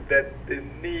tell you that they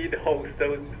need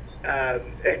house-to-house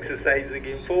exercise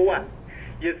again. For what?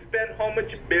 You spend how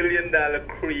much $1 billion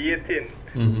creating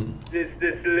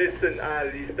this list and all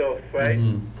this stuff, right?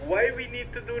 Why we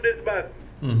need to do this back?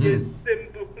 It's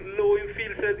simple, low in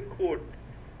field at the court.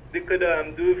 They could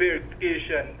do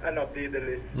verification and update the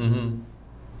list.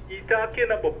 You're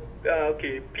talking about,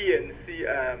 okay, PNC,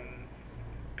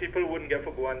 people wouldn't get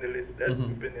to go on the list. That's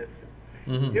stupidness.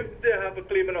 If they have a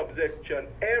claim and objection,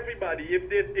 everybody, if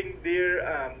they think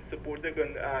their supporter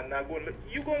not going,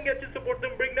 you going to get your support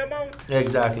and bring them out.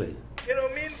 Exactly. You know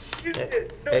what I mean?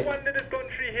 No wonder this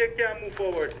country here can't move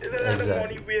forward. There's a lot of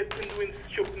money wasted doing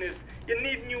stupidness. You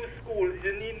need new schools,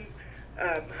 you need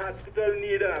hospital,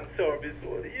 need service.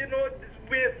 You know,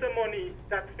 waste of money,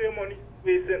 taxpayer money,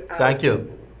 wasting. Thank you.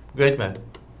 Great, man.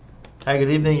 Hi,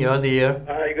 good evening. You're on the air.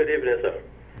 Hi, good evening, sir.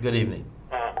 Good evening.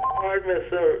 Heard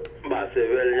Mr. Massey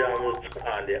Williams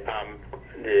and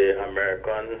the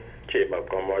American Chamber of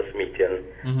Commerce meeting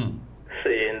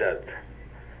saying that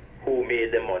who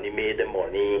made the money,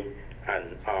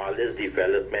 and all this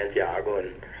development you are going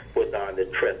to put on the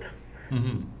threat.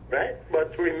 Right?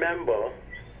 But remember,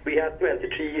 we had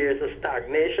 23 years of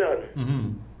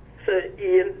stagnation. So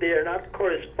they're not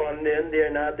corresponding,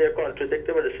 they're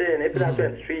contradicting what they're saying. If you have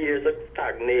 23 years of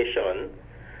stagnation,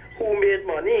 who made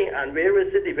money and where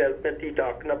is the development he's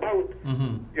talking about?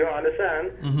 You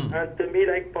understand? And to me,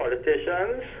 like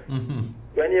politicians,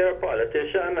 when you're a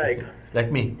politician,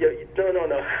 like me. No.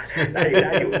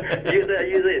 You're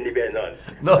the independent.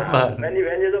 No, man. When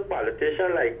you're a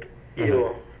politician,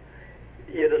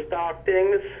 you just talk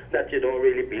things that you don't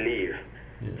really believe.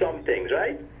 Some things,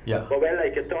 right? Yeah. But when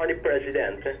like attorney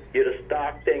president, you just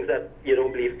talk things that you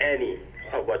don't believe any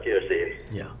of what you're saying.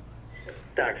 Yeah.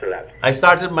 Thanks a lot. I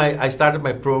started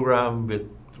my program with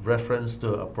reference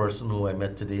to a person who I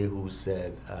met today who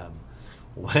said,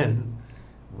 when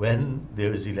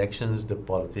there is elections, the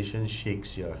politician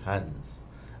shakes your hands,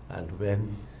 and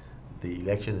when the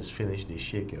election is finished, they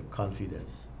shake your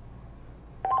confidence.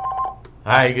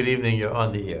 Hi, good evening. You're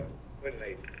on the air. Good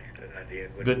night, Mr. Nadir.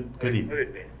 Good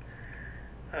evening.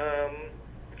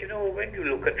 When you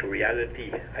look at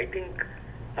reality, I think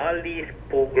all these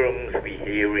programs we're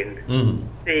hearing,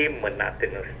 same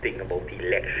monotonous thing about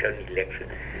election.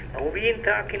 And we ain't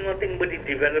talking nothing but the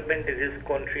development of this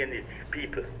country and its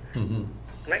people.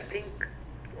 And I think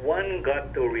one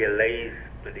got to realize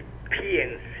that the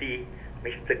PNC,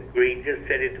 Mr. Granger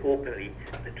said it openly,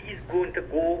 that he's going to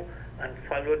go and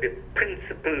follow the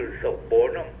principles of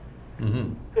Bonham.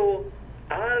 So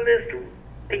all this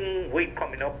thing we're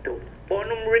coming up to,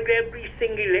 Bonham rigged every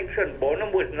single election.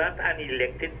 Bonham was not an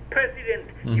elected president.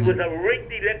 He was a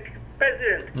rigged elected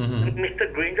president. And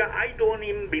Mr. Granger, I don't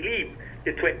even believe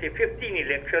the 2015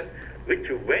 election, which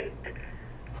went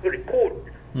to the court,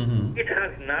 it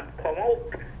has not come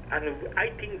out. And I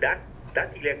think that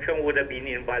election would have been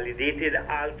invalidated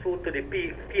also to the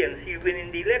PNC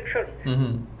winning the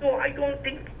election. So I don't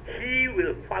think he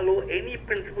will follow any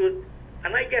principles.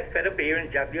 And I get fed up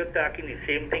hearing Javier talking the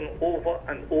same thing over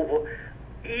and over.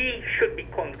 He should be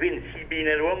convinced he's been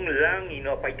around long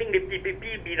enough. I think the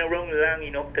PPP been around long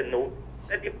enough to know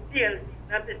that the PNC is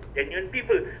not the genuine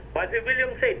people. But as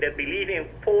William said, they believe in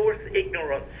forced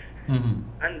ignorance.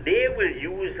 And they will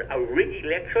use a rigged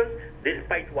election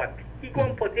despite what? He going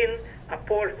to put in a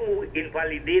person who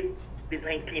invalidate the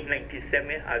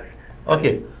 1997 as...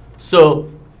 Okay, so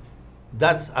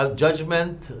that's a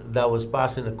judgment that was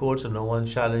passed in the courts and no one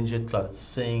challenged it. Claude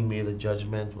Singh made a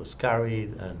judgment, was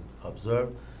carried and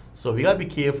observed. So we got to be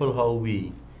careful how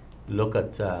we look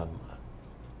at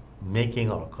making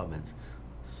our comments.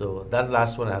 So that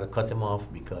last one I had to cut him off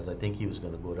because I think he was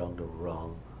going to go down the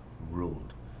wrong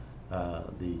road.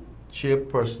 The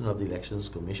chairperson of the Elections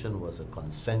Commission was a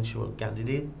consensual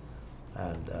candidate,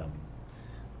 and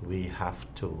we have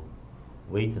to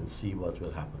wait and see what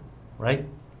will happen, right?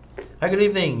 Hi, good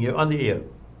evening. You're on the air.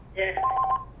 Yeah.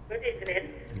 Good evening.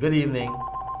 Good evening.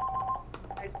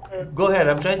 Go ahead.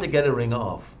 I'm trying to get a ring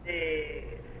off. The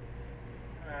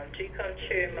GCOM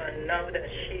chairman, now that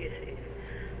she's in,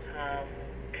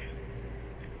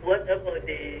 what about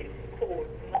the court?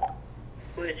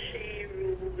 Will she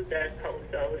rule that house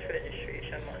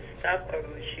registration must stop, or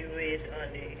will she wait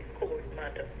on the court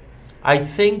matter? I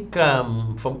think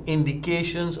from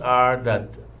indications are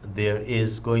that there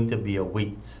is going to be a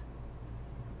wait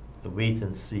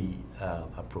and see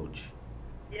approach.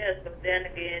 Yes, but then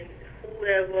again,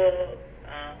 whoever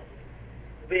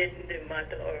win the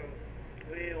matter, or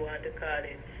whatever you want to call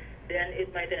it, then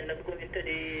it might end up going to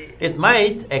the... It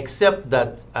might, except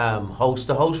that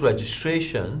house-to-house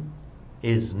registration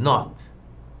is not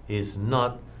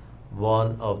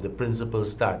one of the principal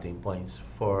starting points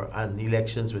for an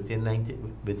elections within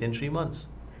 3 months.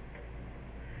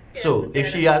 Yeah, so if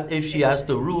she has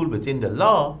to rule within the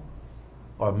law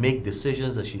or make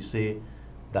decisions, as she say,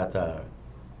 that are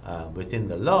within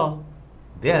the law,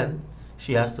 then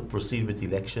she has to proceed with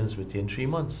elections within 3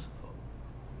 months.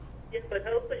 Yes, but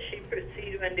how could she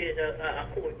proceed when there's a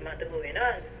court matter going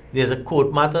on? There's a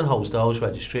court matter on house-to-house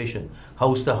registration.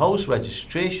 House-to-house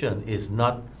registration is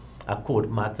not a court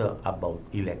matter about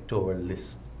electoral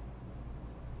list.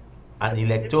 An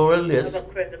electoral list... If you have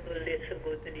a credible list to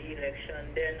go to the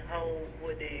election, then how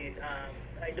would the...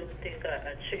 I don't think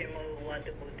a chairman would want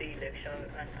to go to the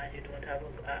election and you don't have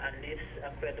a list, a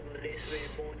credible list where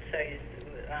both sides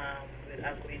will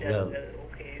agree that,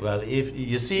 okay. Well, if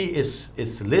you see,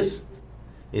 it's list,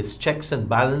 it's checks and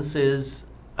balances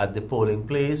at the polling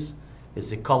place, it's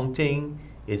the counting,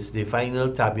 it's the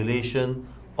final tabulation,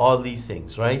 all these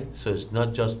things, right? So it's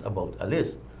not just about a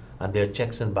list, and there are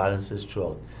checks and balances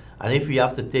throughout. And if we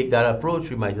have to take that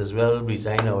approach, we might as well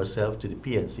resign ourselves to the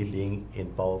PNC being in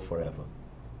power forever.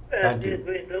 Thank you. It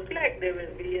will look like they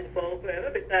will be in power forever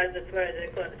because as far as they're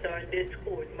concerned, this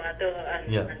court matter.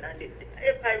 And, Yeah. and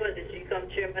if I was the GCOM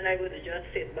chairman, I would just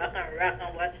sit back and rock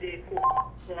and watch the court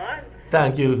go on.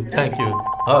 Thank you. Thank you.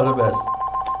 All the best.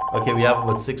 Okay, we have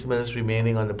about 6 minutes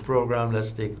remaining on the program.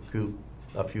 Let's take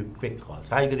a few quick calls.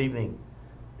 Hi, good evening.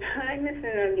 Hi,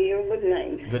 Mr. Nadir. Good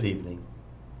night. Good evening.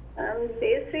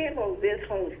 They say about this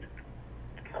house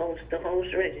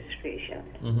registration.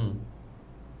 Mm-hmm.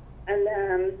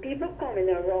 And people coming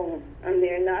around and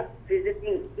they're not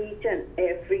visiting each and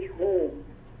every home.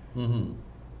 Mm-hmm.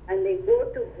 And they go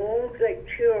to homes like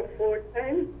 3 or 4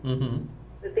 times Mm-hmm.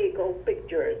 to take out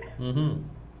pictures. Mm-hmm.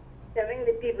 Telling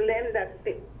the people then that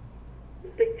the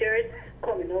pictures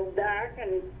coming out dark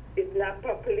and it's not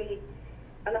properly,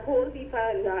 and a whole heap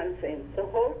of nonsense. So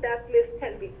how that list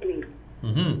can be clean.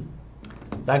 Mm-hmm.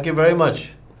 Thank you very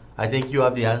much. I think you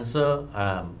have the answer,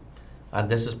 and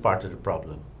this is part of the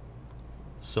problem.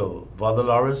 So, Father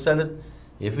Lawrence said it.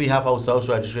 If we have house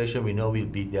registration, we know we'll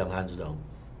beat them hands down.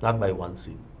 Not by 1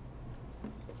 seat.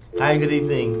 Hi, good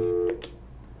evening.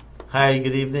 Hi,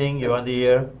 good evening. You're on the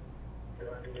air.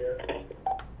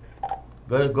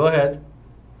 Go ahead.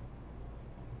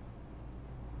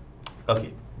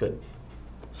 Okay, good.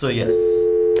 So, yes.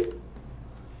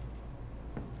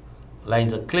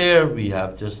 Lines are clear. We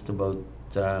have just about,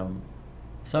 7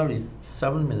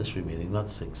 minutes remaining, not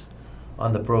 6.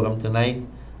 On the program tonight.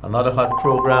 Another hot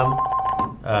program.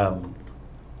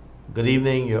 Good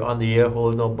evening, you're on the air,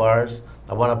 hold no bars.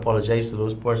 I want to apologize to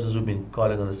those persons who've been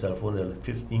calling on the cell phone. There are like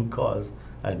 15 calls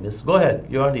I missed. Go ahead,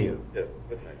 you're on the air. Yeah,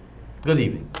 good night. Good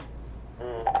evening. I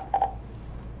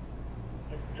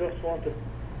just want to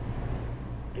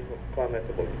give a comment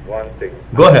about one thing.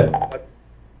 Go ahead. What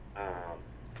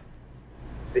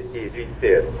the AG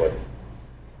said, but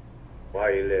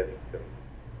violence.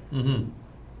 Mm-hmm.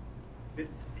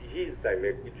 He's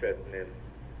directly threatening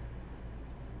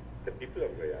the people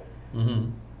of Guyana.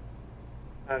 Mm-hmm.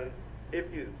 And if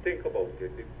you think about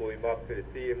it, it's going back to the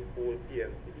same old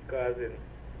PMC, because in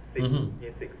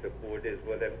 1664 is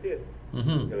what them did.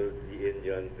 Mm-hmm. Killed the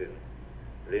Indians in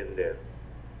Linden.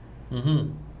 Mm-hmm.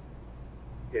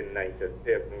 In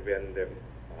 97, when them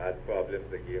had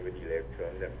problems again with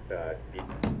election, them started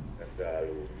beating and all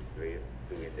over the place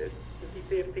doing this. It's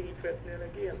the same thing he's threatening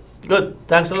again. Good,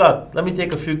 thanks a lot. Let me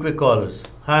take a few quick callers.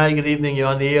 Hi, good evening, you're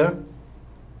on the air.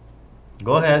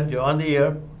 Go ahead, you're on the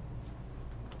air.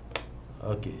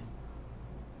 Okay.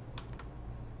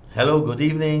 Hello, good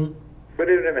evening. Good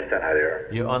evening, Mr. Nadir.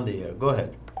 You're on the air, go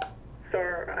ahead.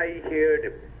 Sir, I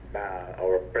hear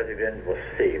our president was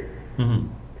saying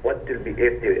what will be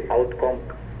if the outcome,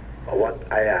 what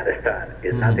I understand,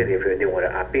 is not that if they want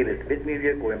to appeal it with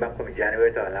media going back from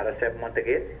January to another 7 months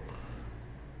again.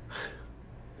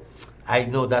 I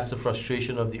know that's the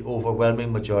frustration of the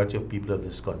overwhelming majority of people of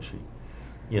this country,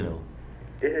 you know.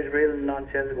 This is real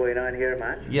nonsense going on here,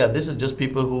 man. Yeah, this is just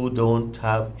people who don't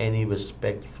have any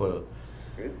respect for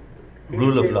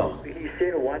rule of law. He's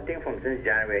saying one thing from since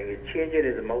January, and he's changing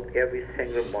his mouth every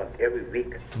single month, every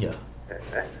week. Yeah.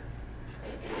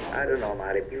 I don't know,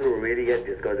 man. If people really get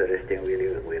disgusted, this thing really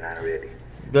is going on already.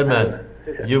 Good man.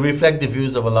 You reflect the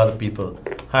views of a lot of people.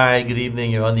 Hi, good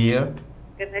evening. You're on the air.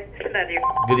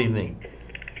 Good evening.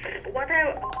 What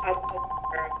are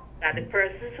the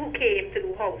persons who came to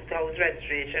do house-to-house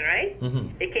registration, right?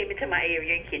 They came into my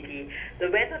area in Kitty. They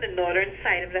went on the northern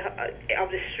side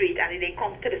of the street, and they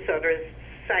come to the southern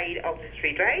side of the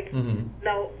street, right?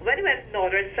 Now, when we went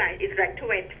northern side, it's like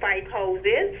 25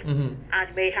 houses,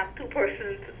 and we have 2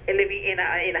 persons living in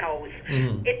a house.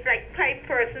 It's like 5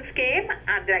 persons came,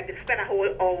 and like they spent a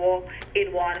whole hour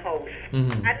in one house. I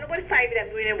don't know what 5 of them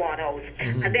doing in one house.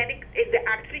 And then they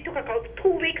actually took about 2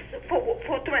 weeks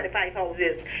for 25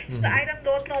 houses. So I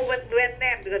don't know when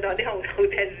them because on the house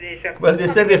registration. Well, they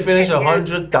said they finished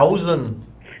 100,000.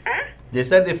 Huh? They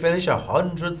said they finished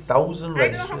 100,000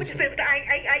 registrations.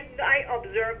 I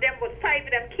observed them, but 5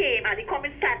 of them came, and they come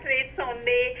in Saturday,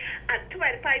 Sunday, and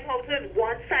 25 houses on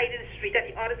one side of the street,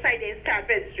 and the other side they start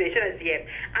registration as yet.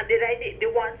 And they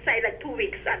the one side like 2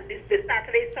 weeks, and the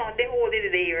Saturday, Sunday, holding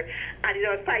it there, and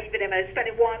there are 5 of them, and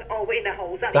spending 1 hour in the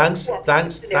house. And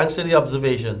Thanks for the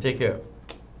observation. Take care.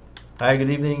 Hi, good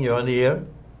evening. You're on the air.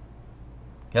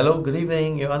 Hello, good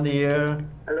evening. You're on the air.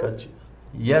 Hello.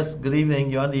 Yes, good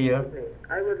evening. You're on the air.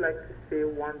 I would like to say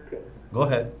one thing. Go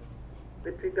ahead.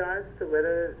 With regards to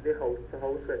whether the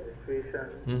house-to-house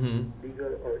registration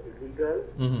legal or illegal,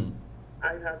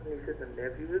 I have nieces and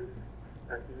nephews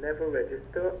that never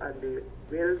register, and they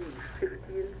will be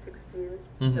 15, 16,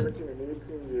 17, and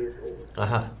 18 years old.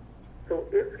 So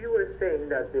if you were saying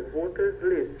that the voters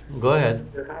list Go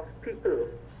ahead. will have people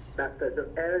that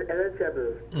are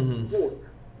eligible to vote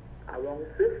around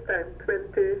this time,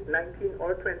 2019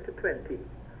 or 2020,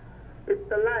 it's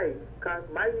a lie. Because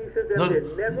my nieces, they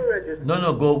never registered.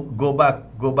 No, go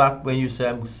back when you say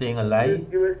I'm saying a lie.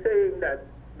 You were saying that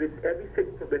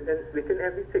within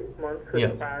every 6 months for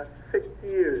the past 6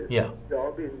 years, they've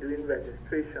all been doing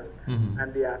registration.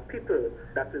 And there are people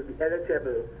that will be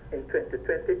eligible in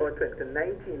 2020 or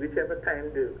 2019, whichever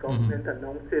time the government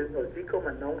announces or GCOM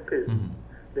announces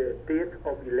the date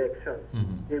of election.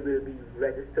 They will be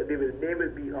registered. They will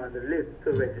be on the list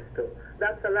to register.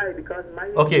 That's a lie because my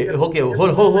Okay,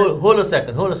 hold a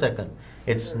second.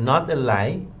 It's not a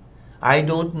lie. I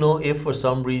don't know if for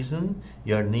some reason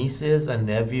your nieces and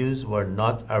nephews were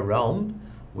not around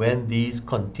when these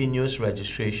continuous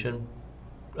registration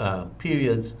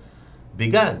periods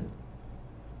began.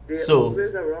 They're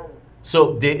always around.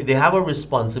 So they have a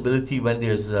responsibility when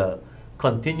there's a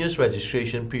continuous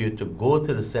registration period to go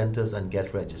to the centers and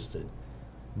get registered.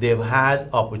 They've had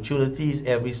opportunities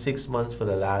every 6 months for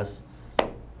the last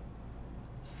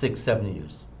 6-7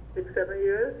 years. 6-7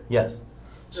 years? Yes.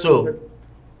 So,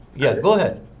 yeah, go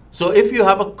ahead. So if you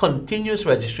have a continuous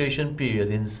registration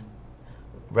period,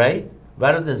 right,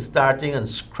 rather than starting and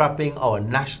scrapping our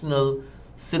national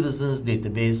citizens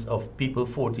database of people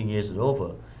 14 years and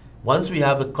over, once we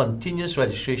have a continuous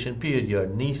registration period, your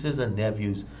nieces and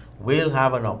nephews will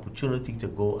have an opportunity to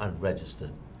go and register,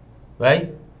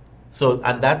 right? So,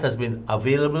 and that has been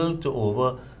available to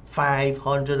over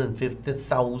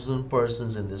 550,000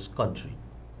 persons in this country.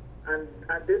 And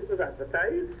this was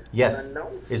advertised? Yes,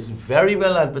 it's very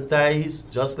well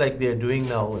advertised, just like they're doing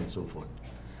now and so forth.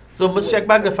 So must check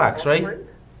back the facts, right?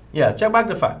 Yeah, check back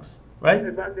the facts, right?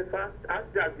 Check back the facts.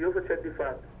 Ask Jack, you over check the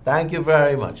facts. Thank you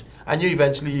very much. And you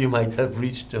might have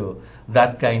reached to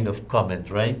that kind of comment,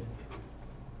 right?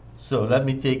 So let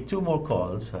me take 2 more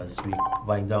calls as we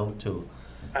wind down to.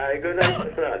 Good night,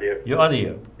 Mr. Nadir. You're on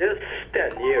here. This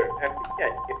 10 year,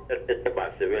 that Mr.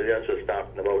 Williams was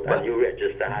talking about, a new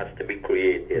register has to be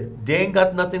created. They ain't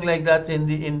got nothing like that in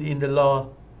the law.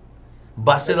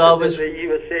 Bassett always. He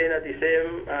was saying that the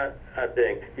same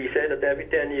thing. He said that every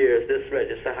 10 years this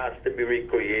register has to be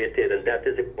recreated, and that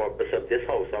is the purpose of this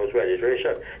house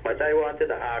registration. But I wanted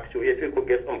to ask you if you could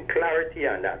give some clarity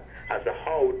on that as to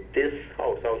how this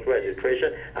house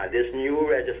registration and this new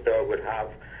register would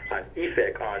have an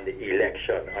effect on the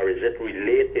election, or is it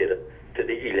related to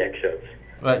the elections?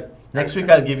 Right. Next week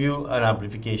I'll give you an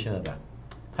amplification of that.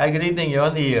 Hi, good evening. You're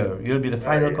on the air. You'll be the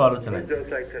final caller tonight. I'd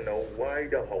just like to know why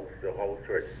the house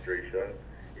registration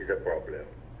is a problem.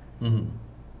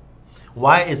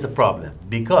 Why is a problem?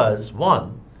 Because,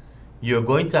 one, you're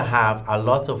going to have a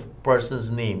lot of persons'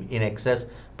 name in excess.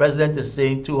 President is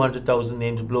saying 200,000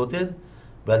 names bloated,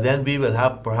 but then we will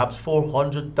have perhaps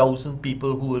 400,000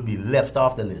 people who will be left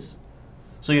off the list.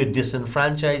 So you're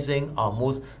disenfranchising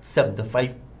almost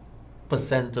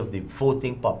 75% of the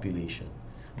voting population.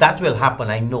 That will happen,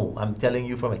 I know. I'm telling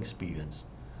you from experience.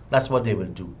 That's what they will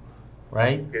do,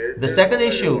 right? Okay, the second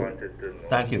issue,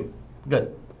 thank you.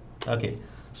 Good. Okay.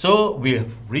 So we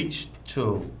have reached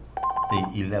to the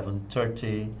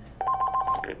 11:30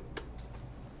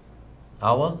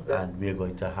 hour, and we are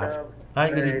going to have. Hi,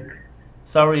 good evening.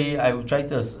 Sorry, I will try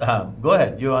to. Go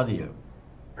ahead. You're on here.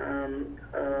 I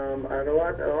don't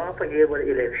want to forget about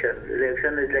election.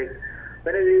 Election is like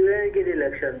when we get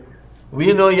election.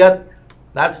 We know yet.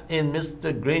 That's in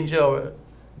Mr. Granger, our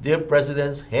dear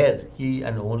president's head. He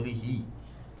and only he,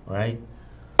 right?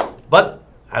 But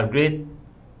a great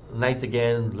night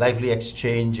again. Lively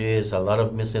exchanges. A lot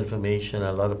of misinformation.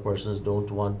 A lot of persons don't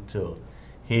want to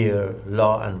hear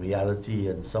law and reality,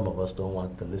 and some of us don't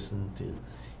want to listen to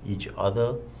each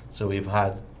other. So we've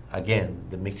had, again,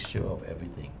 the mixture of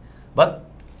everything. But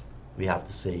we have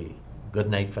to say good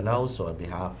night for now. So on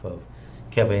behalf of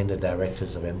Kevin, the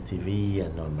directors of MTV,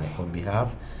 and on my own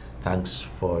behalf, thanks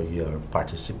for your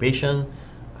participation,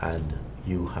 and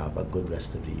you have a good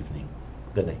rest of the evening.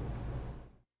 Good night.